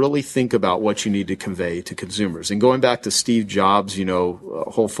force you to really think about what you need to convey to consumers. And going back to Steve Jobs,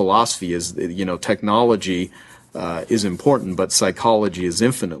 whole philosophy is, technology is important, but psychology is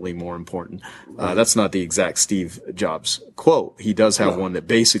infinitely more important. That's not the exact Steve Jobs quote. He does have one that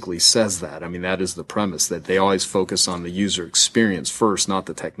basically says that. That is the premise, that they always focus on the user experience first, not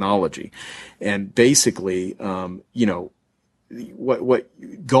the technology. And basically, what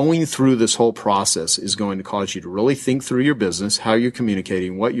going through this whole process is going to cause you to really think through your business, how you're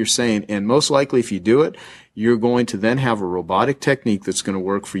communicating, what you're saying, and most likely if you do it, you're going to then have a robotic technique that's going to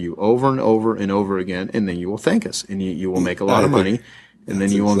work for you over and over and over again, and then you will thank us, and you will make a lot of money, and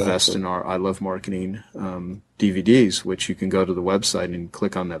then you will invest in our I Love Marketing DVDs, which you can go to the website and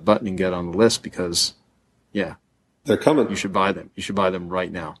click on that button and get on the list, because, they're coming. You should buy them. You should buy them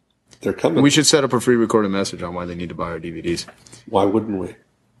right now. They're coming. We should set up a free recorded message on why they need to buy our DVDs. Why wouldn't we?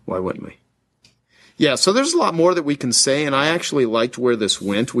 Why wouldn't we? Yeah, so there's a lot more that we can say, and I actually liked where this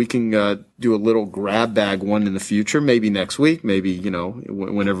went. We can do a little grab bag one in the future, maybe next week, maybe,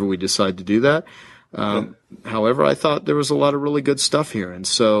 whenever we decide to do that. However, I thought there was a lot of really good stuff here. And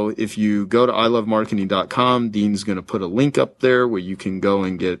so if you go to ilovemarketing.com, Dean's going to put a link up there where you can go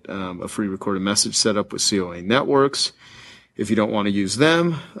and get a free recorded message set up with COA Networks. If you don't want to use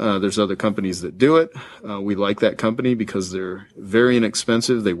them, there's other companies that do it. We like that company because they're very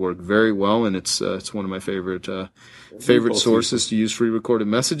inexpensive. They work very well, and it's one of my favorite sources to use free recorded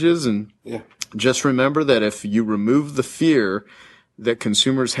messages. And just remember that if you remove the fear that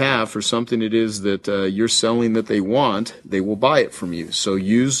consumers have for something it is that you're selling that they want, they will buy it from you. So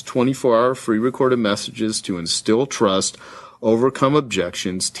use 24-hour free recorded messages to instill trust, overcome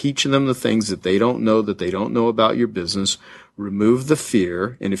objections, teach them the things that they don't know about your business, remove the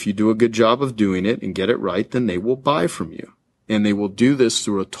fear, and if you do a good job of doing it and get it right, then they will buy from you. And they will do this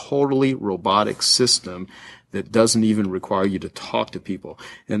through a totally robotic system that doesn't even require you to talk to people.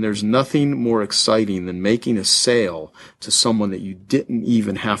 And there's nothing more exciting than making a sale to someone that you didn't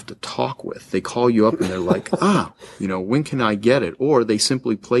even have to talk with. They call you up and they're like, when can I get it? Or they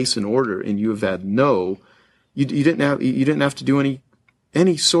simply place an order and you have had you didn't have to do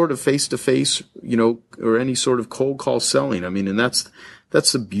any sort of face-to-face, or any sort of cold call selling. I mean, and that's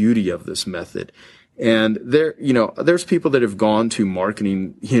the beauty of this method. And there's people that have gone to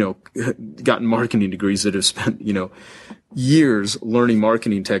marketing, gotten marketing degrees that have spent, years learning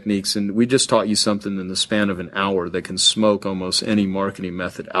marketing techniques. And we just taught you something in the span of an hour that can smoke almost any marketing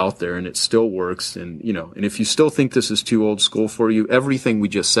method out there, and it still works. And, and if you still think this is too old school for you, everything we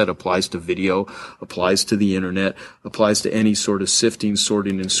just said applies to video, applies to the internet, applies to any sort of sifting,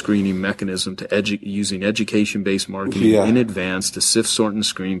 sorting, and screening mechanism to using education-based marketing in advance to sift, sort, and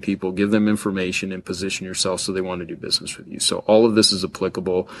screen people, give them information, and position yourself so they want to do business with you. So all of this is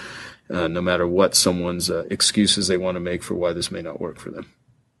applicable. No matter what someone's excuses they want to make for why this may not work for them.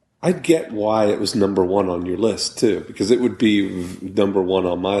 I get why it was number one on your list, too, because it would be number one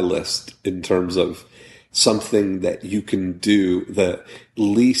on my list in terms of something that you can do, the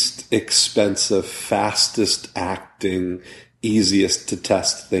least expensive, fastest acting, easiest to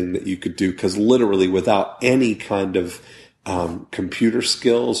test thing that you could do, because literally without any kind of computer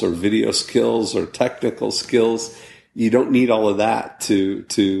skills or video skills or technical skills, you don't need all of that to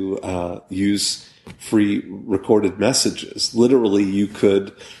use free recorded messages. Literally, you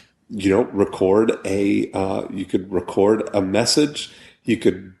could, record a message. You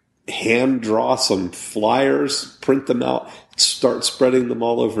could hand draw some flyers, print them out, start spreading them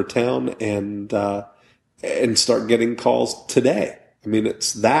all over town, and start getting calls today. I mean,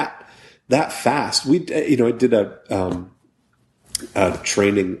 it's that fast. I did a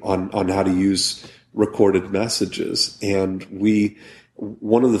training on how to use recorded messages. And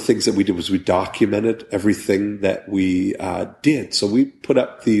one of the things that we did was we documented everything that we did. So we put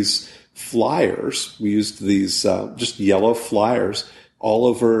up these flyers. We used these just yellow flyers all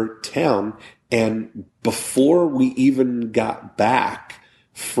over town. And before we even got back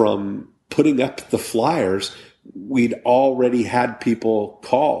from putting up the flyers, we'd already had people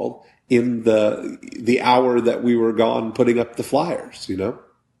call in the hour that we were gone putting up the flyers,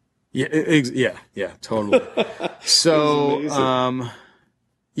 Yeah, totally. So,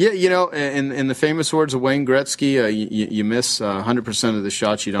 in the famous words of Wayne Gretzky, you miss 100% of the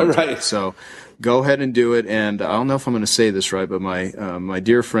shots you don't take. So go ahead and do it. And I don't know if I'm going to say this right, but my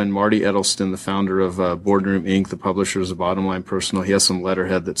dear friend Marty Edelston, the founder of Boardroom Inc., the publishers of Bottom Line Personal, he has some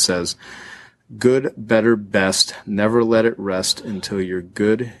letterhead that says, "Good, better, best. Never let it rest until your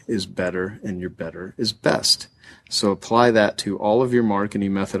good is better and your better is best." So apply that to all of your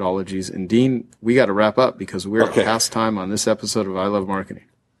marketing methodologies. And Dean, we got to wrap up because we're past time on this episode of I Love Marketing.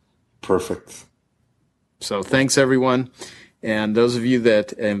 Perfect. So thanks, everyone. And those of you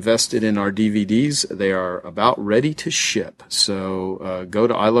that invested in our DVDs, they are about ready to ship. So go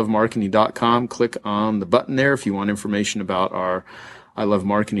to ilovemarketing.com, click on the button there if you want information about our I Love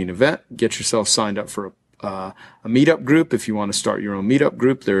Marketing event. Get yourself signed up for a meetup group. If you want to start your own meetup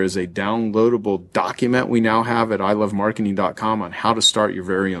group, there is a downloadable document we now have at ilovemarketing.com on how to start your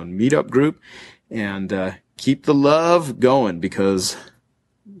very own meetup group. And keep the love going, because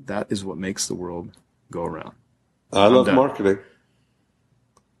that is what makes the world go around. I love marketing.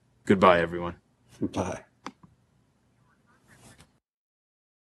 Goodbye, everyone. Bye.